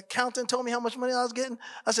the accountant told me how much money I was getting,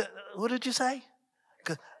 I said, what did you say?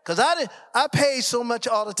 Because I paid so much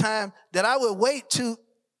all the time that I would wait two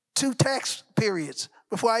tax periods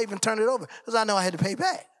before I even turned it over, because I know I had to pay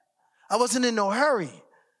back. I wasn't in no hurry.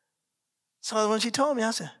 So when she told me,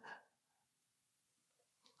 I said,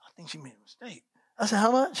 I think she made a mistake. I said,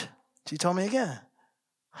 how much? She told me again.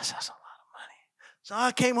 I said, that's a lot of money. So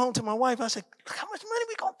I came home to my wife. I said, look how much money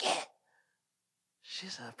we going to get. She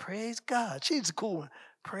said, praise God. She's a cool one.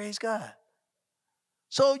 Praise God.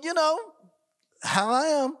 So, you know, how I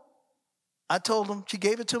am, I told them, she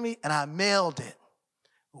gave it to me, and I mailed it.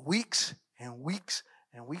 Weeks and weeks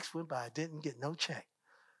and weeks went by. I didn't get no check.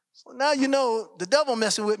 So now you know the devil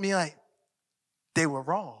messing with me like, they were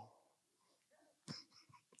wrong.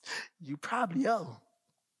 You probably owe.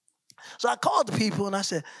 So I called the people and I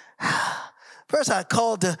said, first I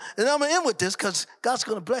called and I'm going to end with this because God's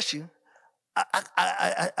going to bless you.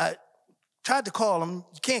 I tried to call them.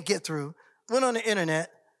 You can't get through. Went on the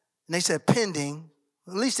internet and they said pending.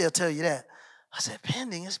 At least they'll tell you that. I said,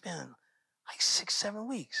 pending? It's been like 6-7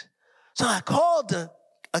 weeks. So I called the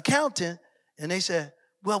accountant, and they said,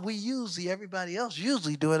 well, everybody else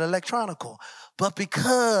usually do it electronical. But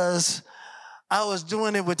because I was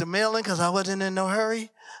doing it with the mailing because I wasn't in no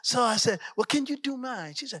hurry, so I said, well, can you do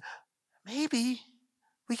mine? She said, maybe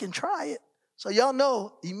we can try it. So y'all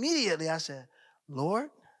know, immediately I said, Lord,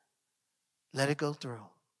 let it go through.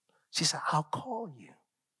 She said, I'll call you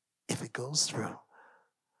if it goes through.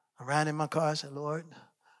 I ran in my car, I said, Lord,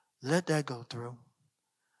 let that go through.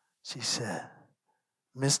 She said,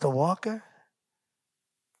 Mr. Walker,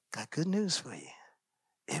 got good news for you.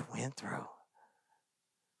 It went through.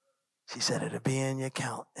 She said it'll be in your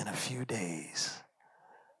account in a few days.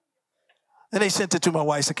 And they sent it to my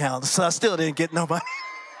wife's account, so I still didn't get no money.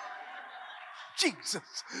 Jesus.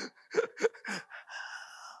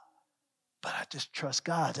 But I just trust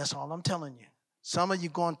God. That's all I'm telling you. Some of you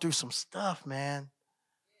going through some stuff, man.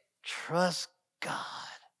 Trust God.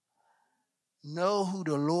 Know who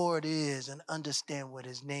the Lord is and understand what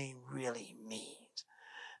his name really means.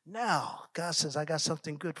 Now, God says, I got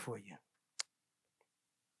something good for you.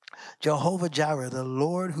 Jehovah Jireh, the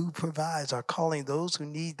Lord who provides, are calling those who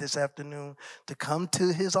need this afternoon to come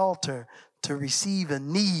to his altar to receive a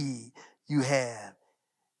need you have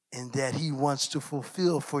and that he wants to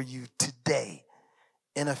fulfill for you today.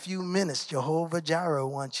 In a few minutes, Jehovah Jireh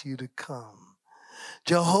wants you to come.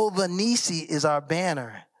 Jehovah Nissi is our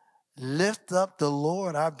banner. Lift up the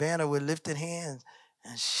Lord, our banner, with lifted hands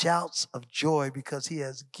and shouts of joy because he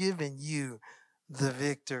has given you the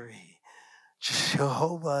victory.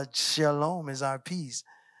 Jehovah Shalom is our peace.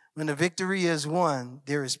 When the victory is won,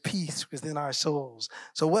 there is peace within our souls.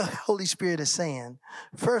 So what Holy Spirit is saying,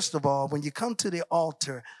 first of all, when you come to the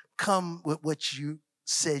altar, come with what you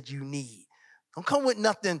said you need. Don't come with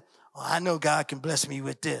nothing, oh, I know God can bless me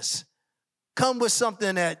with this. Come with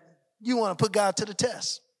something that you want to put God to the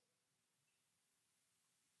test.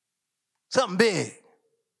 Something big.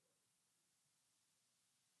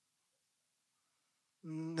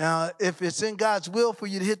 Now, if it's in God's will for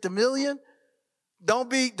you to hit the million,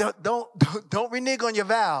 don't renege on your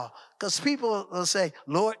vow. Because people will say,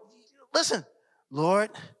 Lord, listen,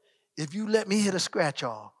 Lord, if you let me hit a scratch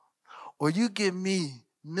off, or you give me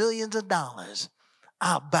millions of dollars,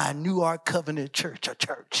 I'll buy New Ark Covenant Church, a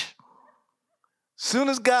church. Soon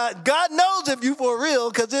as God knows if you for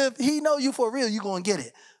real, because if he know you for real, you're going to get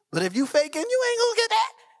it. But if you faking, you ain't going to get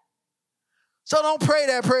that. So don't pray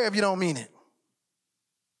that prayer if you don't mean it.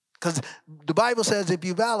 Because the Bible says if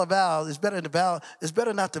you vow a vow, it's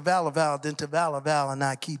better not to vow a vow than to vow a vow and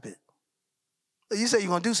not keep it. So you say you're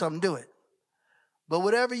going to do something, do it. But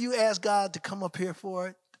whatever you ask God to come up here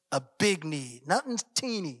for, a big need, nothing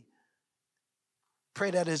teeny,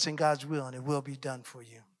 pray that it's in God's will and it will be done for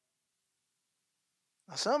you.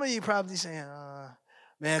 Now, some of you probably saying,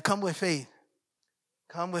 man, come with faith.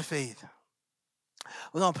 Come with faith.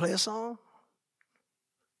 We're going to play a song.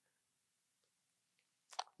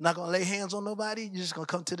 Not going to lay hands on nobody. You're just going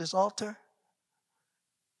to come to this altar.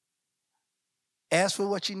 Ask for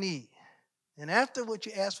what you need. And after what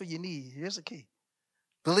you ask for, you need, here's the key.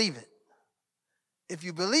 Believe it. If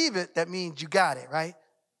you believe it, that means you got it, right?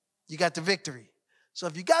 You got the victory. So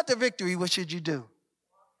if you got the victory, what should you do?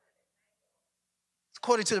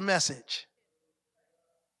 According to the message.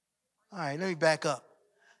 All right, let me back up.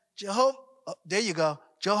 Jehovah, oh, there you go.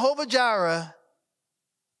 Jehovah Jireh.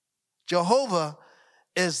 Jehovah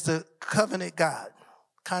is the covenant God,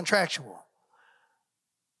 contractual.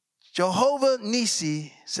 Jehovah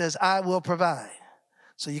Nissi says, I will provide.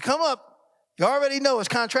 So you come up, you already know it's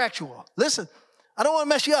contractual. Listen, I don't want to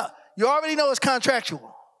mess you up. You already know it's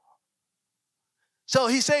contractual. So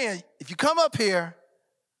he's saying, if you come up here,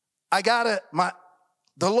 the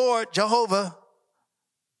Lord, Jehovah,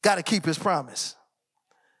 got to keep his promise.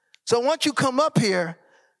 So once you come up here,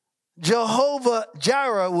 Jehovah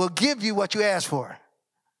Jireh will give you what you ask for.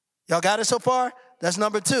 Y'all got it so far? That's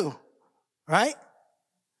number 2, right?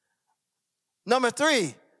 Number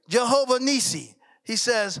 3, Jehovah Nissi. He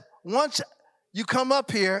says, once you come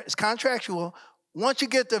up here, it's contractual. Once you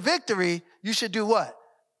get the victory, you should do what?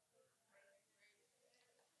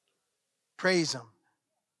 Praise him.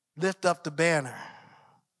 Lift up the banner.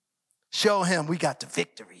 Show him we got the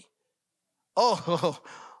victory. Oh.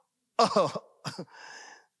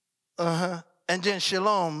 And then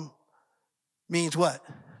shalom means what?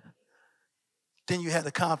 Then you have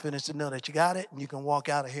the confidence to know that you got it, and you can walk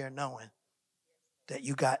out of here knowing that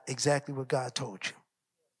you got exactly what God told you.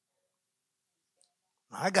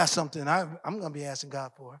 I got something I'm going to be asking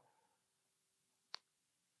God for.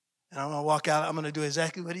 And I'm going to walk out. I'm going to do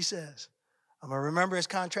exactly what he says. I'm going to remember his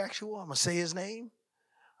contractual. I'm going to say his name.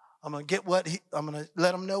 I'm going to get I'm going to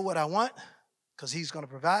let him know what I want because he's going to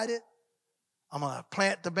provide it. I'm going to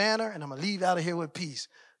plant the banner, and I'm going to leave out of here with peace.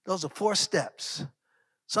 Those are 4 steps.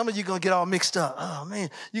 Some of you are going to get all mixed up. Oh, man,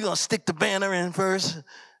 you're going to stick the banner in first.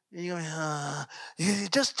 You're going to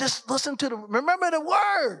just listen to remember the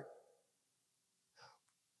word.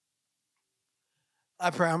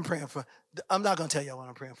 I'm praying for. I'm not going to tell y'all what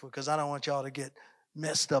I'm praying for because I don't want y'all to get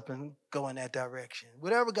messed up and go in that direction.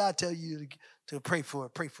 Whatever God tells you to pray for,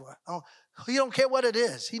 pray for. He don't care what it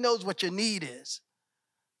is. He knows what your need is.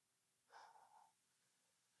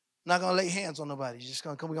 I'm not going to lay hands on nobody.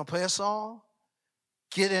 We're going to play a song.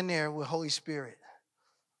 Get in there with Holy Spirit.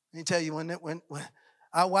 Let me tell you, when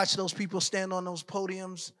I watch those people stand on those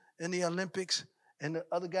podiums in the Olympics, and the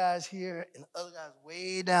other guys here, and the other guys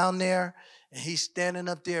way down there, and he's standing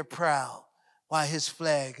up there proud while his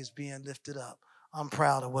flag is being lifted up. I'm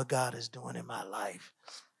proud of what God is doing in my life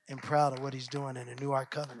and proud of what he's doing in the New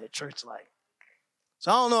Ark Covenant church life.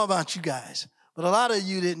 So I don't know about you guys, but a lot of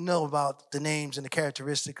you didn't know about the names and the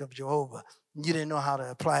characteristic of Jehovah. You didn't know how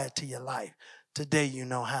to apply it to your life. Today you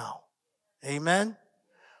know how. Amen?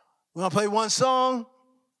 We're going to play one song.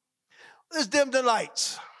 Let's dim the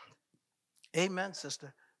lights. Amen,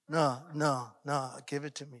 sister. No. Give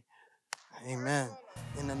it to me. Amen.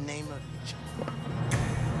 In the name of Jesus.